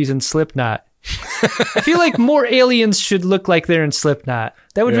looks like he's in Slipknot. I feel like more aliens should look like they're in Slipknot.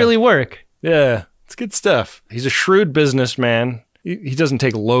 That would really work. Yeah, it's good stuff. He's a shrewd businessman. He doesn't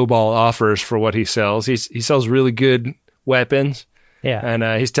take lowball offers for what he sells. He sells really good weapons. Yeah. And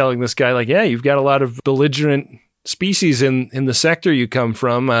he's telling this guy, like, yeah, you've got a lot of belligerent species in the sector you come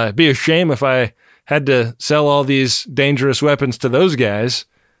from. It'd be a shame if I had to sell all these dangerous weapons to those guys.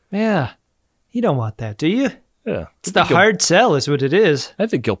 Yeah. You don't want that, do you? Yeah. It's the hard sell is what it is. I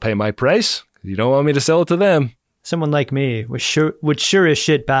think you'll pay my price. You don't want me to sell it to them. Someone like me would sure as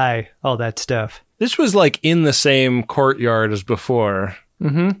shit buy all that stuff. This was like in the same courtyard as before,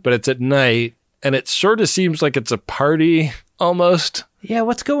 but it's at night, and it sort of seems like it's a party almost. Yeah,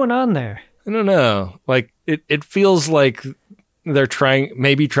 what's going on there? I don't know. Like, it feels like they're trying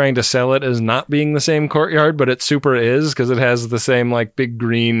to sell it as not being the same courtyard, but it super is, because it has the same like big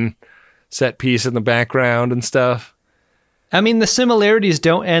green set piece in the background and stuff. I mean, the similarities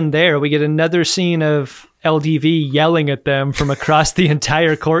don't end there. We get another scene of LDV yelling at them from across the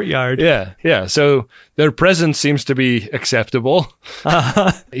entire courtyard. Yeah. So their presence seems to be acceptable.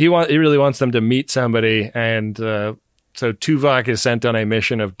 He really wants them to meet somebody, and so Tuvok is sent on a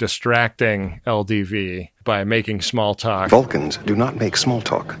mission of distracting LDV by making small talk. Vulcans do not make small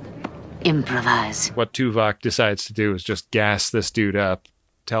talk. Improvise. What Tuvok decides to do is just gas this dude up.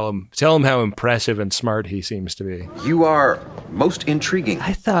 Tell him how impressive and smart he seems to be. You are most intriguing.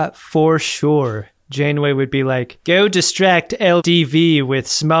 I thought for sure Janeway would be like, go distract LDV with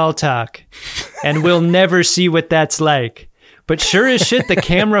small talk, and we'll never see what that's like. But sure as shit, the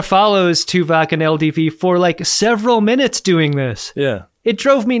camera follows Tuvok and LDV for like several minutes doing this. Yeah. It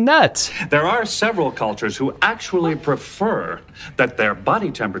drove me nuts. There are several cultures who actually prefer that their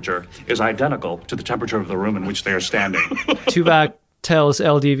body temperature is identical to the temperature of the room in which they are standing. Tuvok tells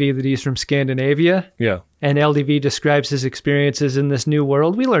LDV that he's from Scandinavia. Yeah. And LDV describes his experiences in this new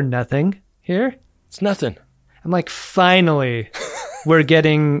world. We learn nothing here. It's nothing. I'm like, finally, we're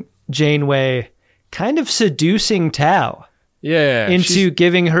getting Janeway kind of seducing Tao. Yeah. Into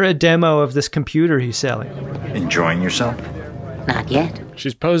giving her a demo of this computer he's selling. Enjoying yourself? Not yet.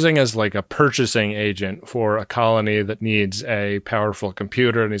 She's posing as like a purchasing agent for a colony that needs a powerful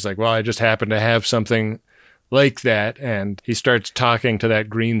computer. And he's like, well, I just happen to have something like that. And he starts talking to that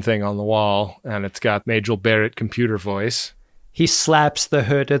green thing on the wall, and it's got Majel Barrett computer voice. He slaps the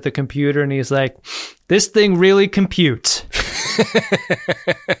hood at the computer and he's like, this thing really computes.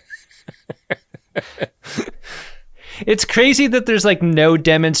 It's crazy that there's like no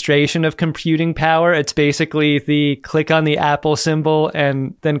demonstration of computing power. It's basically the click on the Apple symbol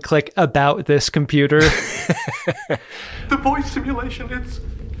and then click about this computer. The voice simulation, it's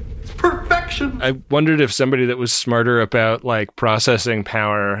perfection. I wondered if somebody that was smarter about like processing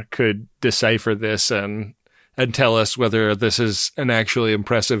power could decipher this and tell us whether this is an actually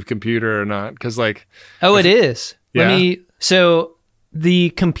impressive computer or not. Because like, it is. Yeah. So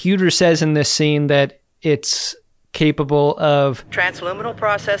the computer says in this scene that it's capable of transluminal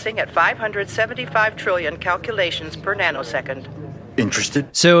processing at 575 trillion calculations per nanosecond. Interested?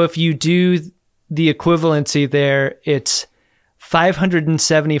 So if you do the equivalency there, it's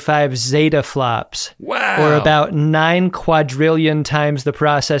 575 zettaflops. Wow. Or about 9 quadrillion times the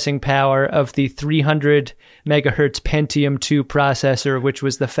processing power of the 300 megahertz Pentium 2 processor, which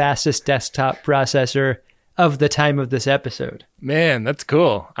was the fastest desktop processor of the time of this episode. Man, that's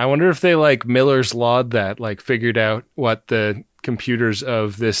cool. I wonder if they like Miller's Law'd that, like figured out what the computers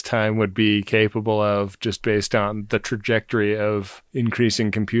of this time would be capable of just based on the trajectory of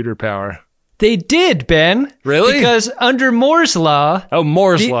increasing computer power. They did, Ben. Really? Because under Moore's Law... Oh,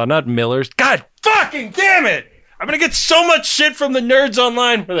 Moore's Law, not Miller's. God fucking damn it! I'm going to get so much shit from the nerds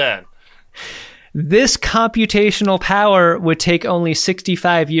online for that. This computational power would take only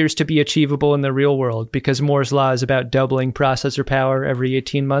 65 years to be achievable in the real world because Moore's Law is about doubling processor power every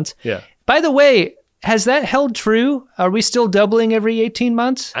 18 months. Yeah. By the way, has that held true? Are we still doubling every 18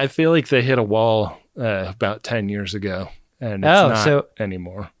 months? I feel like they hit a wall about 10 years ago, and it's not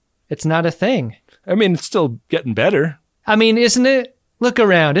anymore. It's not a thing. I mean, it's still getting better. I mean, isn't it? Look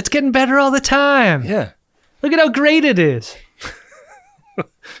around. It's getting better all the time. Yeah. Look at how great it is.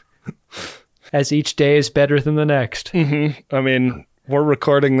 As each day is better than the next. Mm-hmm. I mean, we're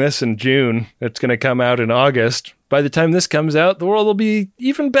recording this in June. It's going to come out in August. By the time this comes out, the world will be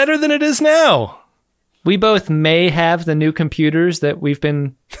even better than it is now. We both may have the new computers that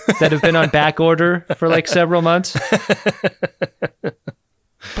have been on back order for like several months.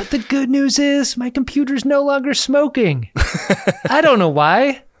 But the good news is my computer's no longer smoking. I don't know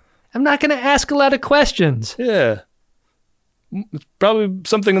why. I'm not going to ask a lot of questions. Yeah. It's probably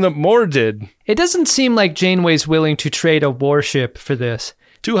something that Moore did. It doesn't seem like Janeway's willing to trade a warship for this.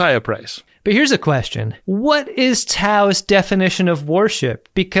 Too high a price. But here's a question. What is Tao's definition of warship?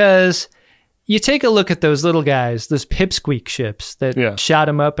 Because you take a look at those little guys, those pipsqueak ships that shot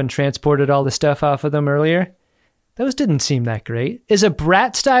him up and transported all the stuff off of them earlier. Those didn't seem that great. Is a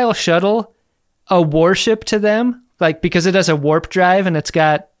Brat-style shuttle a warship to them? Like, because it has a warp drive and it's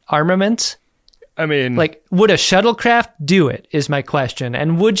got armaments? I mean... Like, would a shuttlecraft do it, is my question.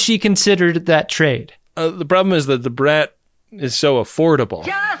 And would she consider that trade? The problem is that the Brat is so affordable.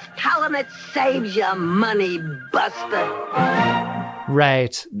 Just tell him it saves you money, buster.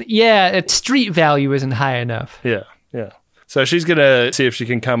 Right. Yeah, its street value isn't high enough. Yeah. So she's going to see if she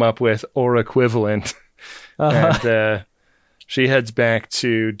can come up with or equivalent. And she heads back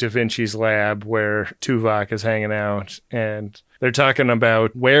to Da Vinci's lab where Tuvok is hanging out, and they're talking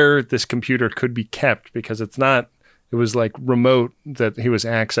about where this computer could be kept because it was like remote that he was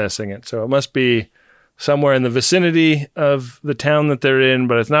accessing it. So it must be somewhere in the vicinity of the town that they're in,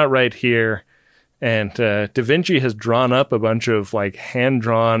 but it's not right here. And Da Vinci has drawn up a bunch of like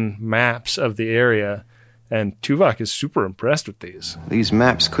hand-drawn maps of the area. And Tuvok is super impressed with these. These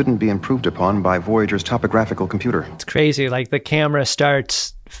maps couldn't be improved upon by Voyager's topographical computer. It's crazy. Like, the camera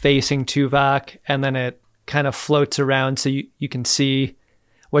starts facing Tuvok, and then it kind of floats around so you can see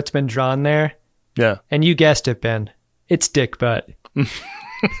what's been drawn there. Yeah. And you guessed it, Ben. It's dick butt.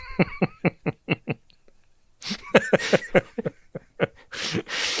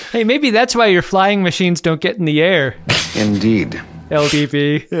 Hey, maybe that's why your flying machines don't get in the air. Indeed.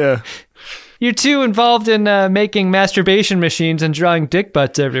 LDB. Yeah. You're too involved in making masturbation machines and drawing dick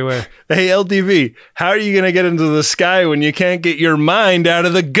butts everywhere. Hey, LDV, how are you going to get into the sky when you can't get your mind out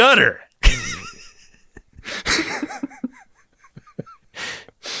of the gutter?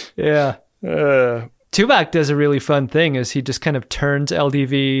 Yeah. Tuvok does a really fun thing is he just kind of turns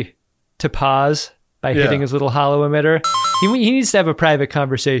LDV to pause by hitting his little hollow emitter. He needs to have a private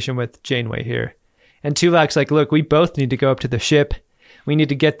conversation with Janeway here. And Tuvok's like, look, we both need to go up to the ship. We need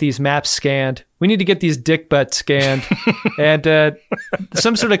to get these maps scanned. We need to get these dick butts scanned. And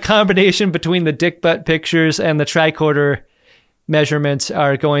some sort of combination between the dick butt pictures and the tricorder measurements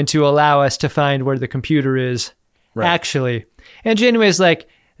are going to allow us to find where the computer is actually. And Janeway's like,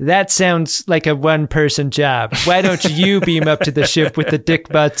 that sounds like a one-person job. Why don't you beam up to the ship with the dick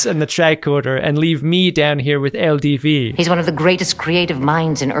butts and the tricorder and leave me down here with LDV? He's one of the greatest creative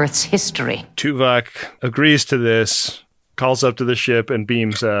minds in Earth's history. Tuvok agrees to this, calls up to the ship and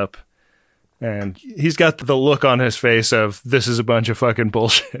beams up. And he's got the look on his face of, this is a bunch of fucking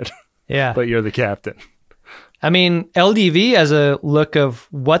bullshit. Yeah. But you're the captain. I mean, LDV has a look of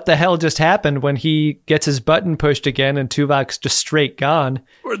what the hell just happened when he gets his button pushed again and Tuvok's just straight gone.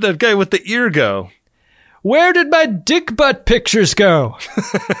 Where'd that guy with the ear go? Where did my dick butt pictures go?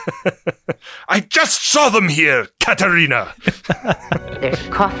 I just saw them here, Katerina. There's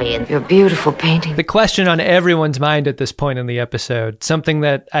coffee in your beautiful painting. The question on everyone's mind at this point in the episode, something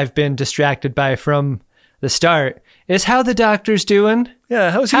that I've been distracted by from the start, is how the doctor's doing.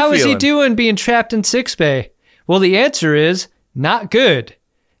 Yeah, how is he doing being trapped in sickbay? Well, the answer is not good.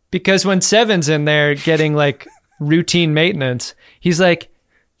 Because when Seven's in there getting like routine maintenance, he's like,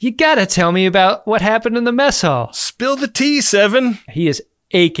 you gotta tell me about what happened in the mess hall. Spill the tea, Seven. He is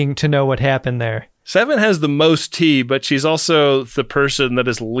aching to know what happened there. Seven has the most tea, but she's also the person that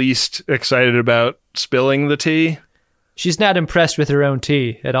is least excited about spilling the tea. She's not impressed with her own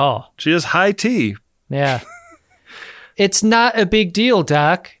tea at all. She has high tea. Yeah. It's not a big deal,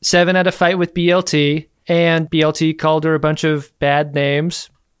 Doc. Seven had a fight with BLT, and BLT called her a bunch of bad names.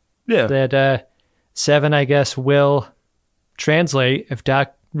 Yeah. That Seven, I guess, will translate if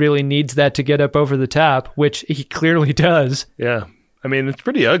Doc really needs that to get up over the top, which he clearly does. Yeah. I mean, it's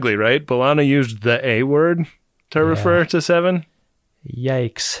pretty ugly, right? B'Elanna used the A word to refer to Seven.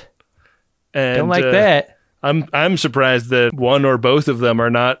 Yikes. And, don't like that. I'm surprised that one or both of them are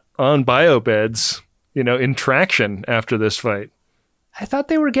not on biobeds, in traction after this fight. I thought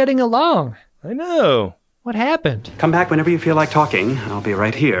they were getting along. I know. What happened? Come back whenever you feel like talking. I'll be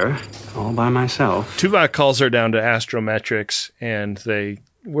right here, all by myself. Tuvok calls her down to astrometrics, and they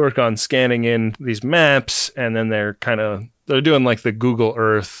work on scanning in these maps, and then they're doing like the Google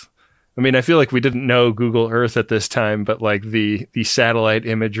Earth. I mean, I feel like we didn't know Google Earth at this time, but like the satellite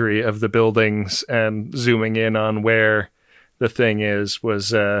imagery of the buildings and zooming in on where the thing is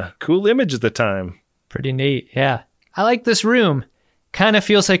was a cool image at the time. Pretty neat, yeah. I like this room. Kind of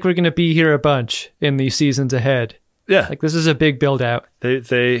feels like we're going to be here a bunch in these seasons ahead. Yeah. Like this is a big build out.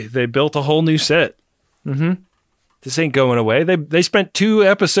 They built a whole new set. Mm-hmm. This ain't going away. They spent 2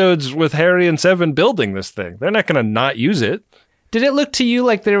 episodes with Harry and Seven building this thing. They're not going to not use it. Did it look to you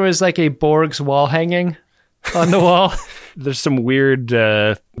like there was like a Borg's wall hanging on the wall? There's some weird,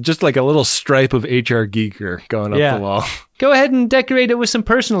 just like a little stripe of HR Geeker going up the wall. Go ahead and decorate it with some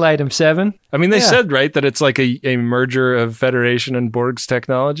personal items, Seven. I mean, they said, right, that it's like a merger of Federation and Borg's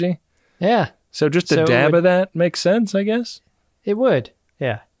technology? Yeah. So just a dab of that makes sense, I guess? It would,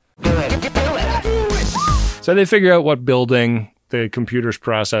 yeah. So they figure out what building the computer's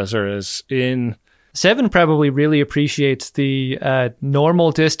processor is in. Seven probably really appreciates the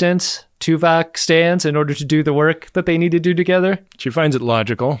normal distance Tuvok stands in order to do the work that they need to do together. She finds it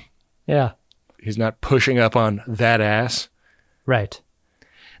logical. Yeah. He's not pushing up on that ass. Right.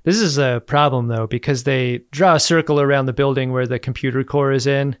 This is a problem, though, because they draw a circle around the building where the computer core is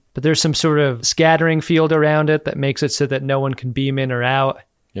in, but there's some sort of scattering field around it that makes it so that no one can beam in or out.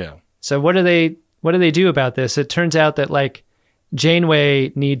 Yeah. So what do they do about this? It turns out that, like,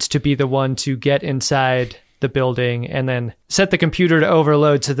 Janeway needs to be the one to get inside the building and then set the computer to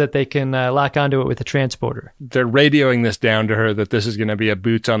overload so that they can lock onto it with a transporter. They're radioing this down to her that this is going to be a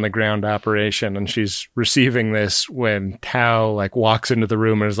boots-on-the-ground operation, and she's receiving this when Tao walks into the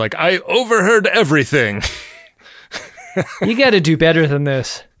room and is like, I overheard everything. You got to do better than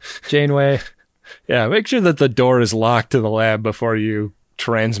this, Janeway. Yeah, make sure that the door is locked to the lab before you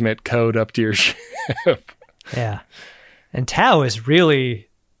transmit code up to your ship. Yeah. And Tao is really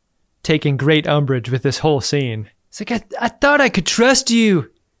taking great umbrage with this whole scene. It's like, I thought I could trust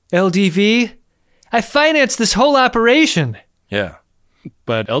you, LDV. I financed this whole operation. Yeah.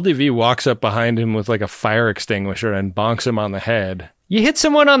 But LDV walks up behind him with a fire extinguisher and bonks him on the head. You hit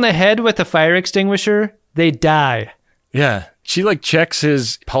someone on the head with a fire extinguisher, they die. Yeah. She checks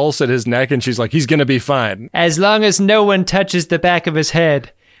his pulse at his neck and she's like, he's going to be fine. As long as no one touches the back of his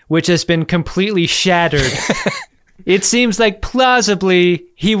head, which has been completely shattered. It seems like plausibly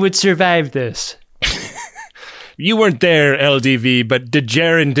he would survive this. You weren't there, LDV, but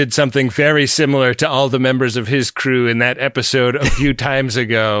Djarin did something very similar to all the members of his crew in that episode a few times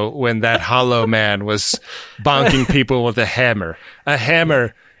ago when that Hollow Man was bonking people with a hammer. A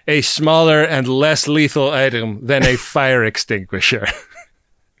hammer, a smaller and less lethal item than a fire extinguisher.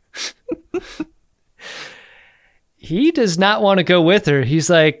 he does not want to go with her. He's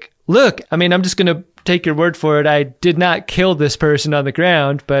like, look, I mean, I'm just going to take your word for it. I did not kill this person on the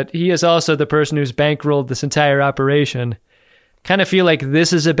ground, but he is also the person who's bankrolled this entire operation. Kind of feel like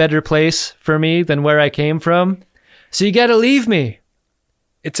this is a better place for me than where I came from. So you got to leave me.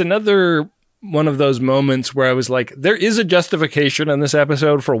 It's another one of those moments where I was like, there is a justification in this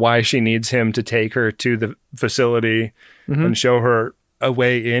episode for why she needs him to take her to the facility and show her a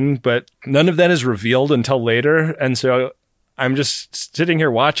way in, but none of that is revealed until later. And so I'm just sitting here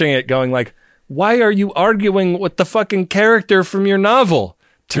watching it going like, why are you arguing with the fucking character from your novel?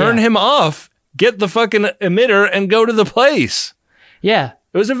 Turn him off, get the fucking emitter, and go to the place. Yeah.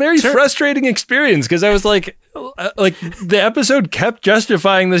 It was a very frustrating experience because I was like the episode kept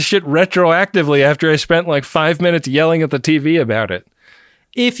justifying this shit retroactively after I spent like 5 minutes yelling at the TV about it.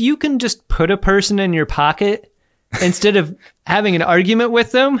 If you can just put a person in your pocket instead of having an argument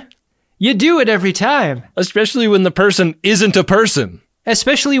with them, you do it every time. Especially when the person isn't a person.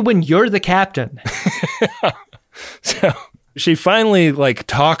 Especially when you're the captain. So she finally like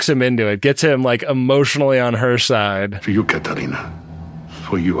talks him into it, gets him like emotionally on her side. For you, Katarina.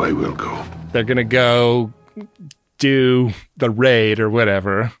 For you, I will go. They're going to go do the raid or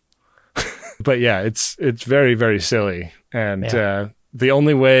whatever. But yeah, it's very, very silly. And the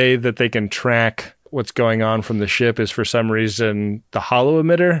only way that they can track what's going on from the ship is for some reason the holo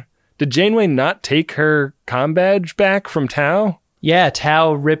emitter. Did Janeway not take her comm badge back from Tau? Yeah,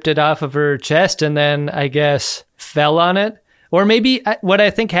 Tau ripped it off of her chest and then, I guess, fell on it. Or maybe what I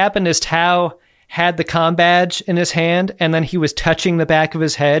think happened is Tau had the comm badge in his hand, and then he was touching the back of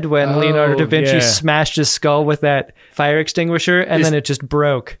his head when Leonardo da Vinci smashed his skull with that fire extinguisher, and then it just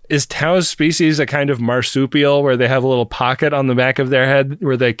broke. Is Tau's species a kind of marsupial where they have a little pocket on the back of their head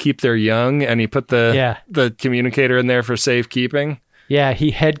where they keep their young, and he put the communicator in there for safekeeping? Yeah,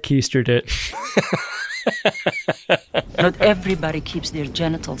 he head keistered it. Not everybody keeps their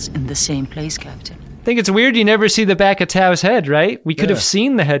genitals in the same place, Captain. I think it's weird you never see the back of Tau's head, right? We could have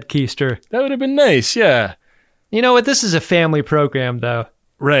seen the head keister. That would have been nice, yeah. You know what? This is a family program, though.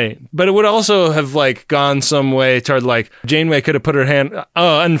 Right. But it would also have, like, gone some way toward, like, Janeway could have put her hand...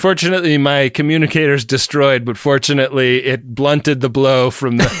 Oh, unfortunately, my communicator's destroyed, but fortunately, it blunted the blow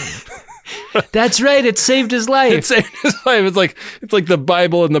from the... That's right. It saved his life. It saved his life. It's like the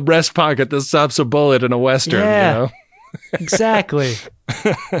Bible in the breast pocket that stops a bullet in a Western, you know? Exactly.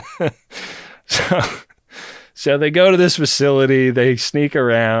 So they go to this facility, they sneak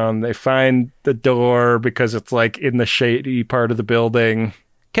around, they find the door because it's like in the shady part of the building.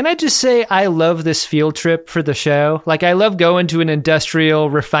 Can I just say I love this field trip for the show? Like, I love going to an industrial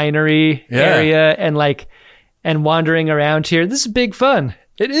refinery area and wandering around here. This is big fun.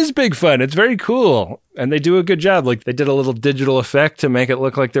 It is big fun. It's very cool. And they do a good job. Like, they did a little digital effect to make it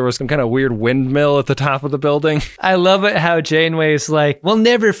look like there was some kind of weird windmill at the top of the building. I love it how Janeway's like, we'll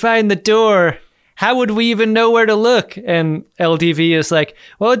never find the door. How would we even know where to look? And LDV is like,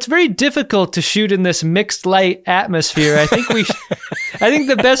 well, it's very difficult to shoot in this mixed light atmosphere. I think I think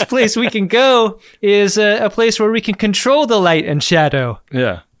the best place we can go is a place where we can control the light and shadow.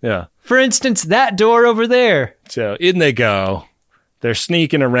 Yeah. For instance, that door over there. So in they go. They're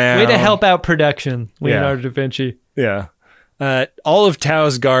sneaking around. Way to help out production, Leonardo da Vinci. Yeah. All of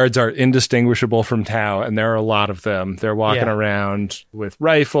Tau's guards are indistinguishable from Tau, and there are a lot of them. They're walking around with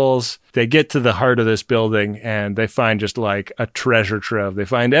rifles. They get to the heart of this building, and they find just like a treasure trove. They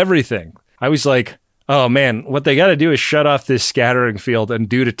find everything. I was like, oh man, what they got to do is shut off this scattering field and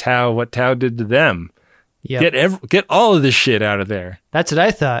do to Tau what Tau did to them. Yep. Get all of this shit out of there. That's what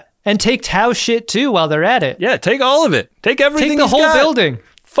I thought. And take Tau's shit too while they're at it. Yeah, take all of it. Take everything. Take the whole building.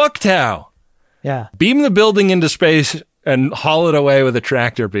 Fuck Tau. Yeah. Beam the building into space and haul it away with a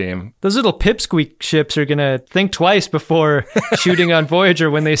tractor beam. Those little pipsqueak ships are going to think twice before shooting on Voyager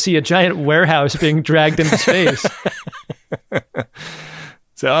when they see a giant warehouse being dragged into space.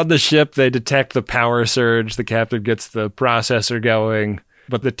 So on the ship, they detect the power surge. The captain gets the processor going,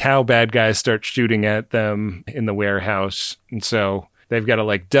 but the Tau bad guys start shooting at them in the warehouse. And so they've got to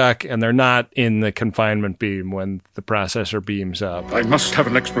like duck, and they're not in the confinement beam when the processor beams up. I must have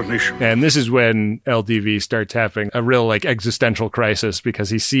an explanation. And this is when LDV starts having a real like existential crisis because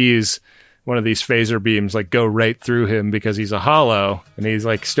he sees one of these phaser beams like go right through him because he's a holo, and he's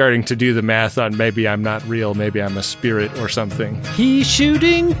like starting to do the math on maybe I'm not real, maybe I'm a spirit or something. He's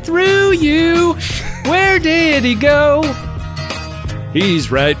shooting through you. Where did he go?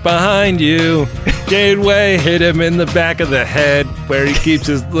 He's right behind you. Janeway hit him in the back of the head where he keeps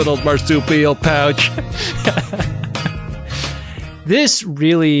his little marsupial pouch. This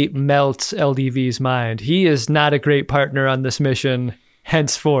really melts LDV's mind. He is not a great partner on this mission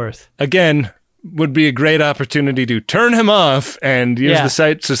henceforth. Again, would be a great opportunity to turn him off and use the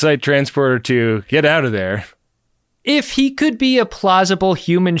site-to-site transporter to get out of there. If he could be a plausible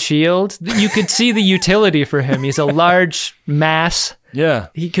human shield, you could see the utility for him. He's a large mass. Yeah.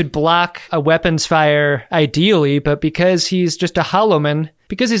 He could block a weapons fire, ideally, but because he's just a hollow man,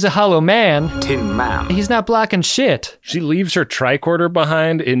 because he's a hollow man, Tin Man, he's not blocking shit. She leaves her tricorder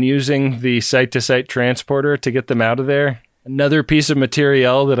behind in using the site-to-site transporter to get them out of there. Another piece of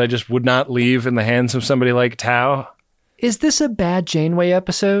material that I just would not leave in the hands of somebody like Tao. Is this a bad Janeway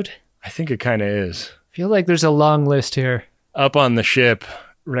episode? I think it kind of is. I feel like there's a long list here. Up on the ship,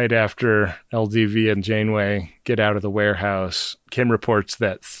 right after LDV and Janeway get out of the warehouse, Kim reports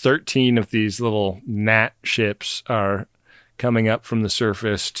that 13 of these little gnat ships are coming up from the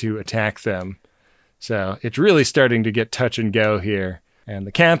surface to attack them. So it's really starting to get touch and go here. And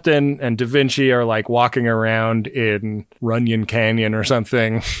the captain and Da Vinci are like walking around in Runyon Canyon or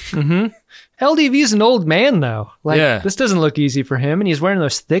something. Mm-hmm. LDV's an old man, though. This doesn't look easy for him, and he's wearing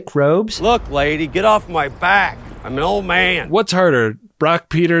those thick robes. Look, lady, get off my back. I'm an old man. What's harder, Brock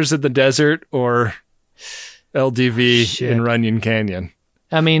Peters in the desert or LDV in Runyon Canyon?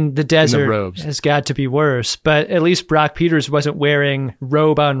 I mean, the desert has got to be worse, but at least Brock Peters wasn't wearing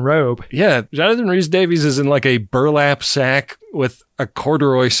robe on robe. Yeah, Jonathan Rhys-Davies is in like a burlap sack with a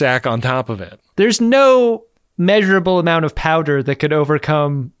corduroy sack on top of it. There's no measurable amount of powder that could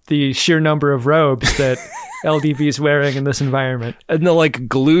overcome the sheer number of robes that LDV is wearing in this environment. And the like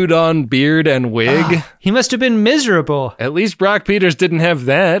glued on beard and wig. He must have been miserable. At least Brock Peters didn't have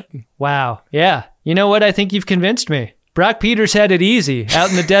that. Wow. Yeah. You know what? I think you've convinced me. Brock Peters had it easy out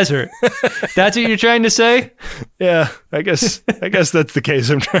in the desert. That's what you're trying to say? Yeah, I guess that's the case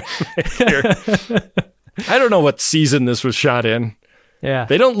I'm trying to make here. I don't know what season this was shot in. Yeah.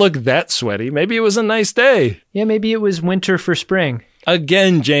 They don't look that sweaty. Maybe it was a nice day. Yeah, maybe it was winter for spring.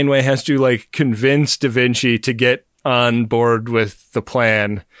 Again, Janeway has to like convince Da Vinci to get on board with the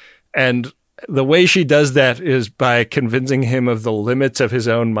plan. And the way she does that is by convincing him of the limits of his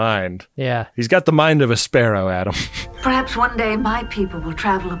own mind. Yeah. He's got the mind of a sparrow, Adam. Perhaps one day my people will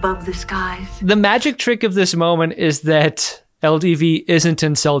travel above the skies. The magic trick of this moment is that LDV isn't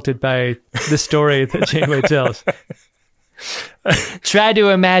insulted by the story that Janeway tells. Try to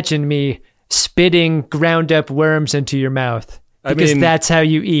imagine me spitting ground up worms into your mouth. Because that's how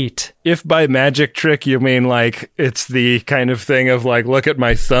you eat. If by magic trick you mean like it's the kind of thing of like, look at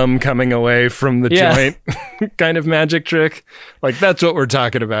my thumb coming away from the joint kind of magic trick, like that's what we're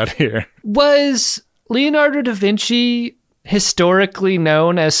talking about here. Was Leonardo da Vinci historically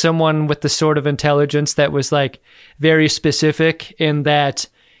known as someone with the sort of intelligence that was like very specific in that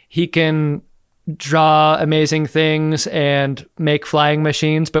he can draw amazing things and make flying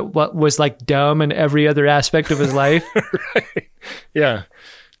machines, but what was like dumb in every other aspect of his life? Right. Yeah.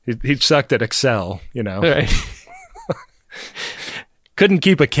 He sucked at Excel, you know. Right. Couldn't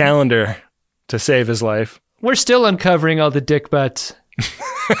keep a calendar to save his life. We're still uncovering all the dick butts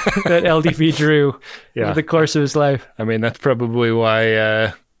that LDV drew over the course of his life. I mean, that's probably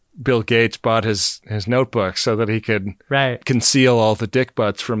why Bill Gates bought his notebook so that he could conceal all the dick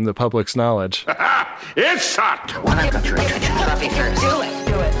butts from the public's knowledge. It's hot!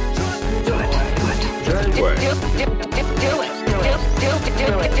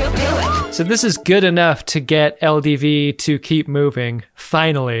 So this is good enough to get LDV to keep moving,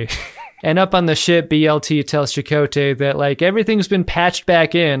 finally. And up on the ship, BLT tells Chakotay that like everything's been patched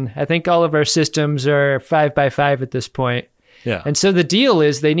back in. I think all of our systems are 5x5 at this point. Yeah. And so the deal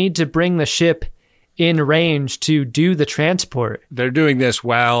is they need to bring the ship in range to do the transport. They're doing this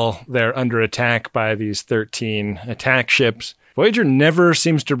while they're under attack by these 13 attack ships. Voyager never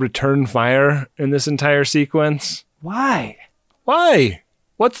seems to return fire in this entire sequence. Why? Why?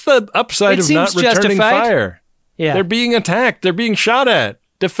 What's the upside of not returning fire? Yeah. They're being attacked. They're being shot at.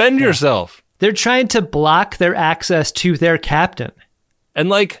 Defend yourself. They're trying to block their access to their captain. And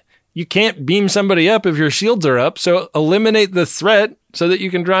like, you can't beam somebody up if your shields are up, so eliminate the threat so that you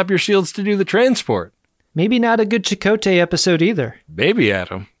can drop your shields to do the transport. Maybe not a good Chakotay episode either. Maybe,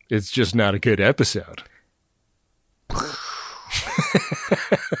 Adam. It's just not a good episode.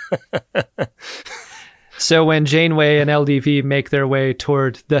 So when Janeway and LDV make their way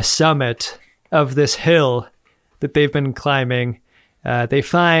toward the summit of this hill that they've been climbing, they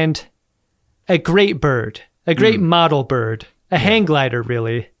find a great bird, a great model bird, a hang glider,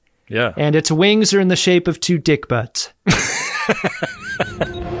 really. Yeah. And its wings are in the shape of two dick butts.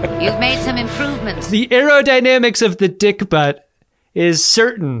 You've made some improvements. The aerodynamics of the dick butt is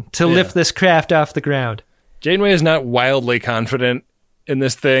certain to lift this craft off the ground. Janeway is not wildly confident in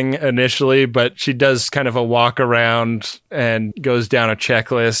this thing initially, but she does kind of a walk around and goes down a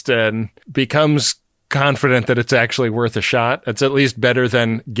checklist and becomes confident that it's actually worth a shot. It's at least better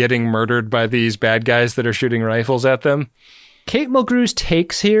than getting murdered by these bad guys that are shooting rifles at them. Kate Mulgrew's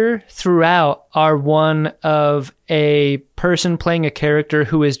takes here throughout are one of a person playing a character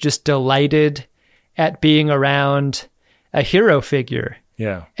who is just delighted at being around a hero figure.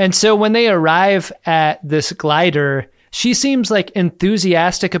 Yeah. And so when they arrive at this glider, she seems like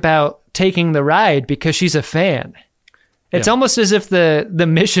enthusiastic about taking the ride because she's a fan. It's almost as if the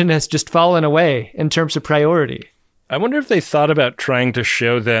mission has just fallen away in terms of priority. I wonder if they thought about trying to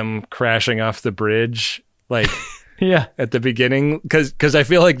show them crashing off the bridge, like yeah, at the beginning, because I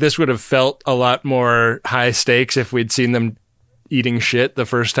feel like this would have felt a lot more high stakes if we'd seen them eating shit the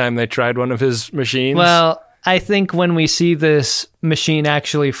first time they tried one of his machines. Well, I think when we see this machine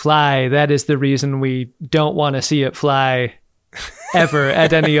actually fly, that is the reason we don't want to see it fly ever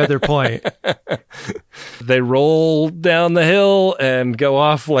at any other point. They roll down the hill and go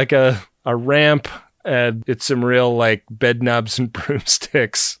off like a ramp, and it's some real like bed knobs and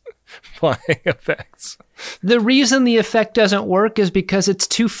broomsticks flying effects. The reason the effect doesn't work is because it's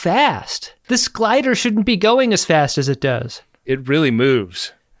too fast. This glider shouldn't be going as fast as it does. It really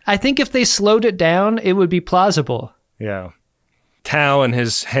moves. I think if they slowed it down, it would be plausible. Yeah. Tao and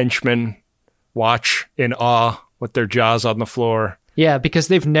his henchmen watch in awe with their jaws on the floor. Yeah, because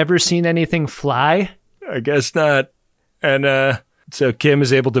they've never seen anything fly. I guess not. And so Kim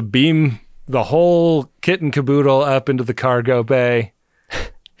is able to beam the whole kit and caboodle up into the cargo bay.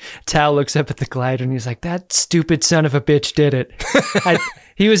 Tao looks up at the glider and he's like, that stupid son of a bitch did it.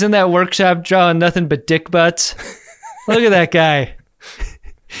 He was in that workshop drawing nothing but dick butts. Look at that guy.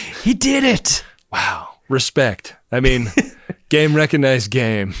 He did it. Wow. Respect. I mean, game recognized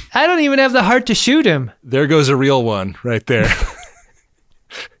game. I don't even have the heart to shoot him. There goes a real one right there.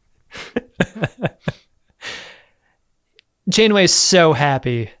 Janeway's so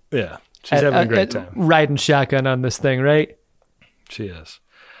happy. Yeah. She's having a great time. Riding shotgun on this thing, right? She is.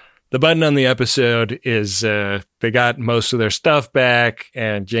 The button on the episode is they got most of their stuff back,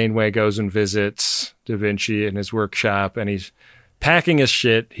 and Janeway goes and visits Da Vinci in his workshop, and he's packing his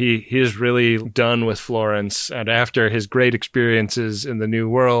shit. He is really done with Florence, and after his great experiences in the New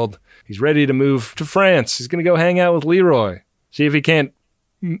World, he's ready to move to France. He's going to go hang out with Leroy, see if he can't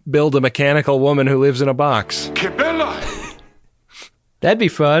build a mechanical woman who lives in a box. Cabela! That'd be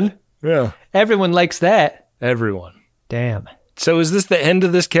fun. Yeah. Everyone likes that. Everyone. Damn. So is this the end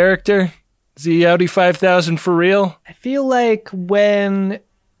of this character? Is he Audi 5000 for real? I feel like when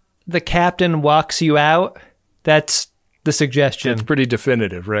the captain walks you out, that's the suggestion. It's pretty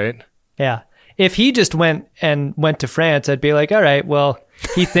definitive, right? Yeah. If he just went to France, I'd be like, all right, well,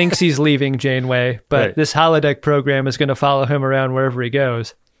 he thinks he's leaving Janeway, but right. This holodeck program is going to follow him around wherever he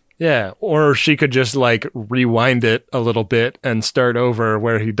goes. Yeah, or she could just like rewind it a little bit and start over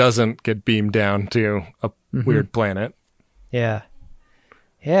where he doesn't get beamed down to a weird planet. Yeah.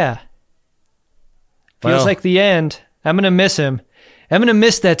 Feels like the end. I'm going to miss him. I'm going to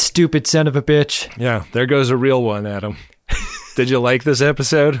miss that stupid son of a bitch. Yeah, there goes a real one, Adam. Did you like this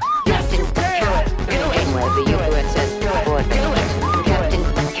episode?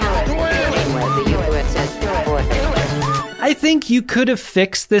 I think you could have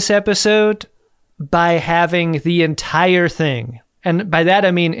fixed this episode by having the entire thing, and by that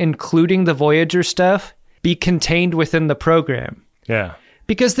I mean including the Voyager stuff, be contained within the program. Yeah.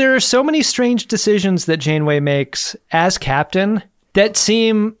 Because there are so many strange decisions that Janeway makes as captain that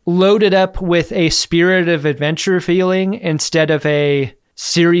seem loaded up with a spirit of adventure feeling instead of a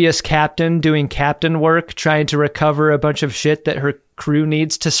serious captain doing captain work, trying to recover a bunch of shit that her crew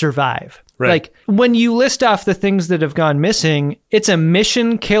needs to survive. Right. Like, when you list off the things that have gone missing, it's a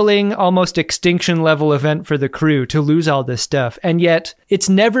mission-killing, almost extinction-level event for the crew to lose all this stuff. And yet, it's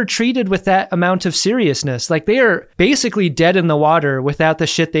never treated with that amount of seriousness. Like, they are basically dead in the water without the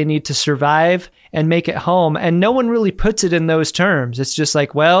shit they need to survive and make it home. And no one really puts it in those terms. It's just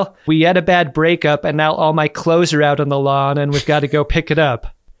like, well, we had a bad breakup, and now all my clothes are out on the lawn, and we've got to go pick it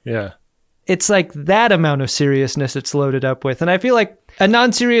up. Yeah. It's like that amount of seriousness it's loaded up with. And I feel like a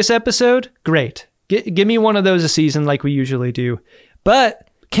non-serious episode, great. Give me one of those a season like we usually do. But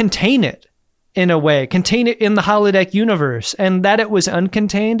contain it in a way. Contain it in the holodeck universe. And that it was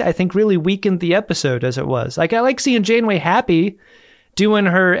uncontained, I think really weakened the episode as it was. Like, I like seeing Janeway happy doing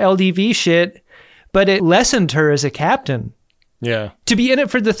her LDV shit, but it lessened her as a captain. Yeah. To be in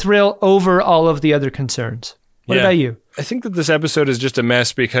it for the thrill over all of the other concerns. What about you? I think that this episode is just a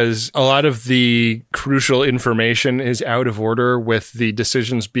mess because a lot of the crucial information is out of order with the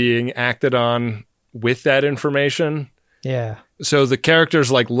decisions being acted on with that information. Yeah. So the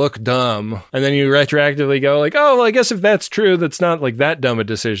characters like look dumb, and then you retroactively go like, oh, well, I guess if that's true, that's not like that dumb a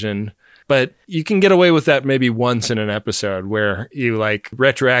decision. But you can get away with that maybe once in an episode where you like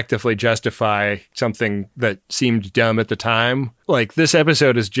retroactively justify something that seemed dumb at the time. Like this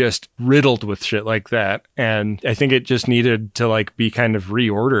episode is just riddled with shit like that. And I think it just needed to like be kind of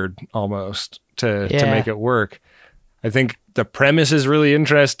reordered almost to make it work. I think the premise is really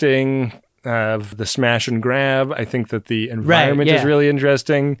interesting. Of the smash and grab. I think that the environment is really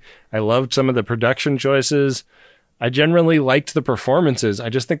interesting. I loved some of the production choices. I generally liked the performances. I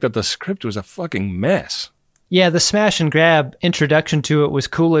just think that the script was a fucking mess. Yeah, the smash and grab introduction to it was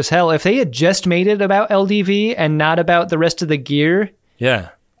cool as hell. If they had just made it about LDV and not about the rest of the gear,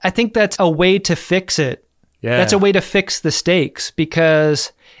 I think that's a way to fix it. Yeah. That's a way to fix the stakes,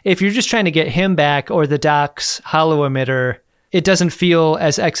 because if you're just trying to get him back or the Doc's holo emitter, it doesn't feel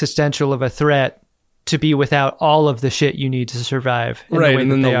as existential of a threat to be without all of the shit you need to survive. Right,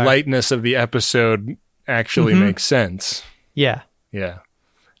 and then the lightness of the episode actually makes sense. Yeah. Yeah.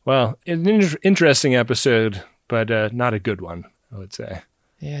 Well, an interesting episode, but not a good one, I would say.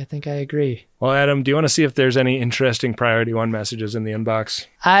 Yeah, I think I agree. Well, Adam, do you want to see if there's any interesting Priority 1 messages in the inbox?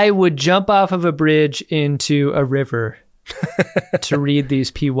 I would jump off of a bridge into a river to read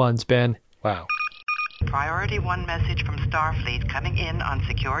these P1s, Ben. Wow. Priority 1 message from Starfleet coming in on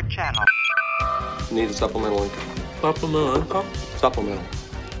secured channel. Need a supplemental income. Supplemental income? Supplemental.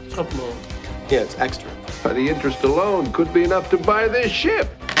 Supplemental. Yeah, it's extra. The interest alone could be enough to buy this ship.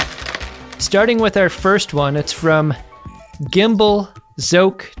 Starting with our first one, it's from Gimbal,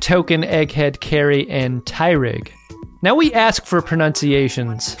 Zoke, Token, Egghead, Carrie, and Tyrig. Now we ask for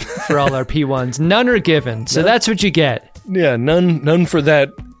pronunciations for all our P1s. None are given, so that's what you get. Yeah, none for that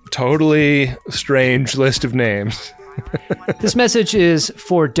totally strange list of names. This message is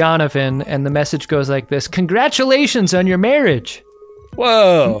for Donovan, and the message goes like this. Congratulations on your marriage.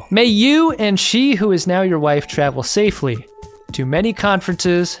 Whoa. May you and she who is now your wife travel safely to many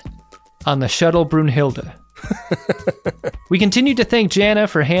conferences on the shuttle Brunhilde. We continue to thank Jana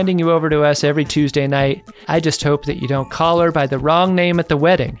for handing you over to us every Tuesday night. I just hope that you don't call her by the wrong name at the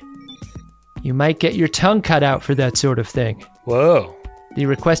wedding. You might get your tongue cut out for that sort of thing. Whoa. The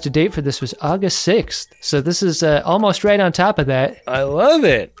requested date for this was August 6th, so this is almost right on top of that. I love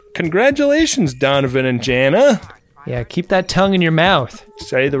it. Congratulations, Donovan and Jana. Yeah, keep that tongue in your mouth.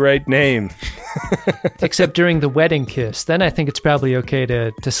 Say the right name. Except during the wedding kiss. Then I think it's probably okay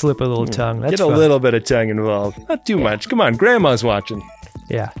to slip a little tongue. That's Get a fun. little bit of tongue involved. Not too much. Come on, Grandma's watching.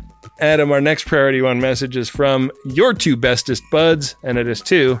 Yeah. Adam, our next Priority 1 message is from your two bestest buds, and it is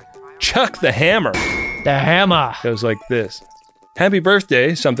to Chuck the Hammer. The Hammer. Goes like this. Happy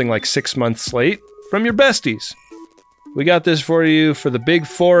birthday, something like 6 months late, from your besties. We got this for you for the big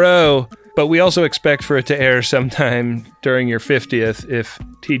 4-0, but we also expect for it to air sometime during your 50th if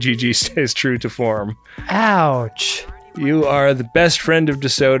TGG stays true to form. Ouch. You are the best friend of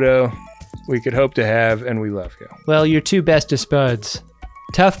DeSoto we could hope to have, and we love you. Well, your two bestest buds.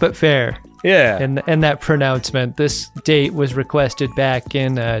 Tough but fair. Yeah. And that pronouncement. This date was requested back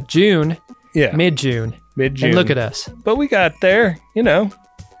in June. Yeah. Mid-June. Mid-June. And look at us. But we got there, you know.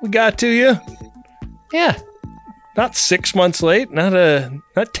 We got to you. Yeah. Not 6 months late, not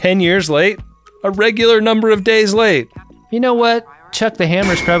 10 years late. A regular number of days late. You know what? Chuck the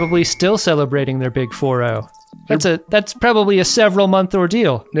Hammer's probably still celebrating their big 4-0. That's probably a several month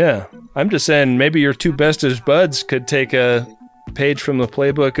ordeal. Yeah. I'm just saying maybe your two bestest buds could take a page from the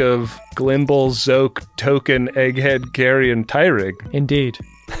playbook of Glimble, Zoke, Token, Egghead, Carrie, and Tyrig. Indeed.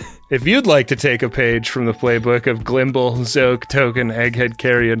 If you'd like to take a page from the playbook of Glimble, Zoke, Token, Egghead,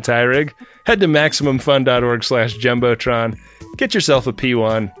 Carrie, and Tyrig, head to MaximumFun.org/Jumbotron. Get yourself a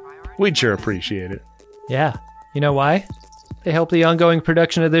P1. We'd sure appreciate it. Yeah. You know why? They help the ongoing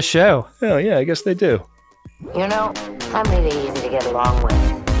production of this show. Oh, yeah, I guess they do. You know, I'm really easy to get along with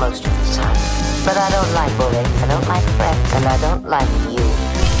most of the time. But I don't like bullying, I don't like threats, and I don't like you.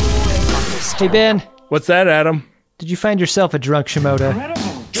 Hey, Ben. What's that, Adam? Did you find yourself a drunk Shimoda?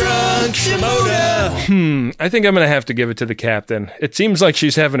 Drunk Shimoda! I think I'm going to have to give it to the captain. It seems like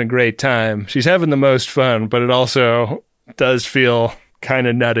she's having a great time. She's having the most fun, but it also does feel kind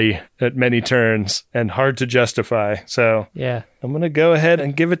of nutty at many turns and hard to justify. So yeah, I'm going to go ahead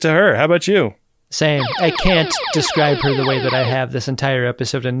and give it to her. How about you? Same. I can't describe her the way that I have this entire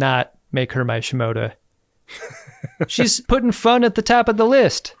episode and not make her my Shimoda. She's putting fun at the top of the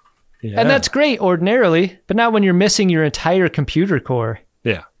list. Yeah. And that's great ordinarily, but not when you're missing your entire computer core.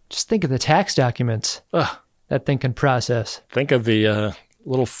 Yeah. Just think of the tax documents that thing can process. Think of the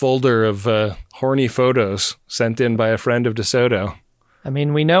little folder of horny photos sent in by a friend of DeSoto. I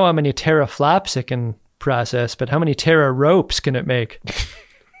mean, we know how many teraflops it can process, but how many Terra ropes can it make?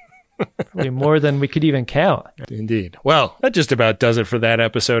 Probably more than we could even count. Indeed. Well, that just about does it for that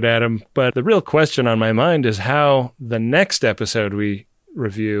episode, Adam. But the real question on my mind is how the next episode we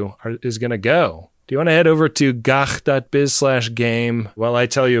review is going to go. Do you want to head over to gach.biz/game while I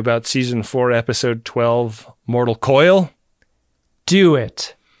tell you about Season 4, Episode 12, Mortal Coil? Do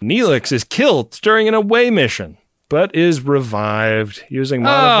it. Neelix is killed during an away mission, but is revived using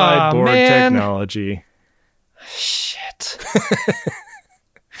modified Borg technology. Shit.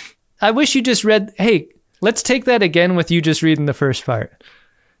 I wish you just read... Hey, let's take that again with you just reading the first part.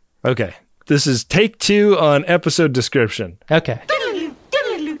 Okay. This is take 2 on episode description. Okay.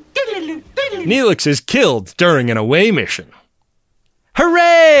 Neelix is killed during an away mission.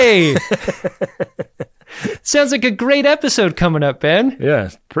 Hooray! Sounds like a great episode coming up, Ben. Yeah,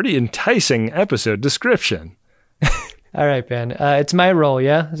 pretty enticing episode description. All right, Ben. It's my role,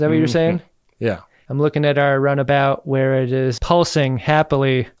 yeah? Is that what you're saying? Yeah. I'm looking at our runabout where it is pulsing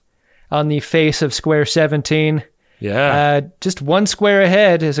happily on the face of Square 17. Yeah. Just one square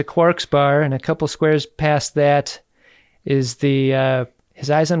ahead is a Quarks bar, and a couple squares past that is the His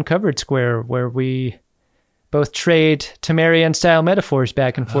Eyes Uncovered square, where we both trade Temerian-style metaphors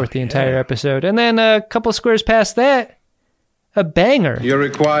back and forth the entire episode. And then a couple squares past that, a banger. You're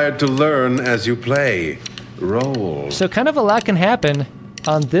required to learn as you play. Roll. So kind of a lot can happen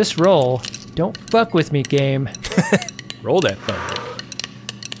on this roll. Don't fuck with me, game. Roll that thunder.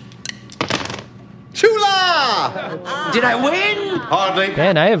 Chula! Did I win? Hardly.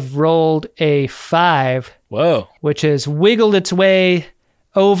 Ben, I have rolled a 5. Whoa. Which has wiggled its way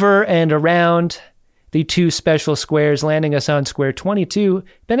over and around the 2 special squares, landing us on square 22.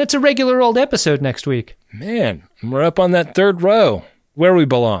 Ben, it's a regular old episode next week. Man, we're up on that 3rd row, where we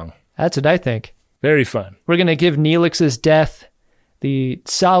belong. That's what I think. Very fun. We're going to give Neelix's death the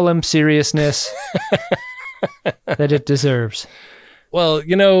solemn seriousness that it deserves. Well,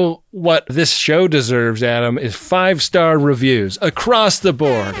 you know what this show deserves, Adam, is 5-star reviews across the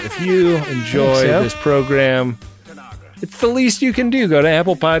board. If you enjoy this program, it's the least you can do. Go to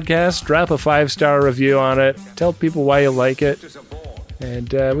Apple Podcasts, drop a 5-star review on it, tell people why you like it,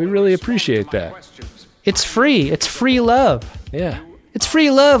 and we really appreciate that. It's free. It's free love. Yeah. It's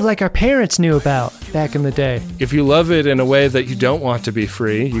free love like our parents knew about back in the day. If you love it in a way that you don't want to be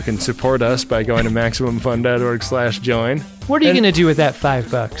free, you can support us by going to MaximumFun.org/join. What are you going to do with that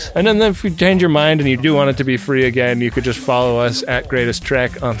 $5? And then if you change your mind and you do want it to be free again, you could just follow us at Greatest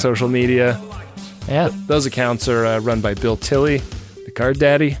Trek on social media. Yeah. Those accounts are run by Bill Tilley, the card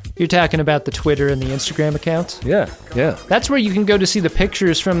daddy. You're talking about the Twitter and the Instagram accounts? Yeah. That's where you can go to see the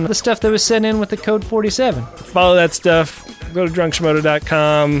pictures from the stuff that was sent in with the code 47. Follow that stuff. Go to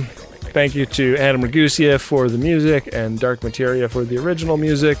drunkshimoto.com. Thank you to Adam Ragusia for the music and Dark Materia for the original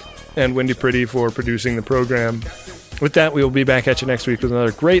music and Wendy Pretty for producing the program. With that, we will be back at you next week with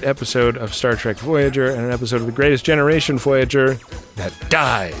another great episode of Star Trek Voyager and an episode of The Greatest Generation Voyager that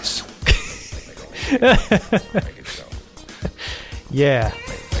dies. Yeah.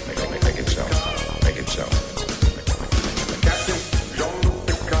 Make it so. Make it so. Make it so. Make it so.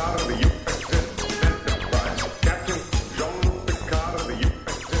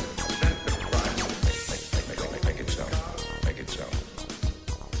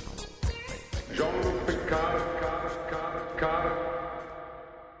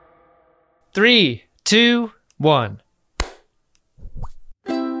 3, 2, 1.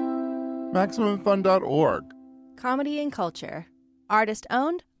 MaximumFun.org. Comedy and culture. Artist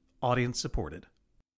owned. Audience supported.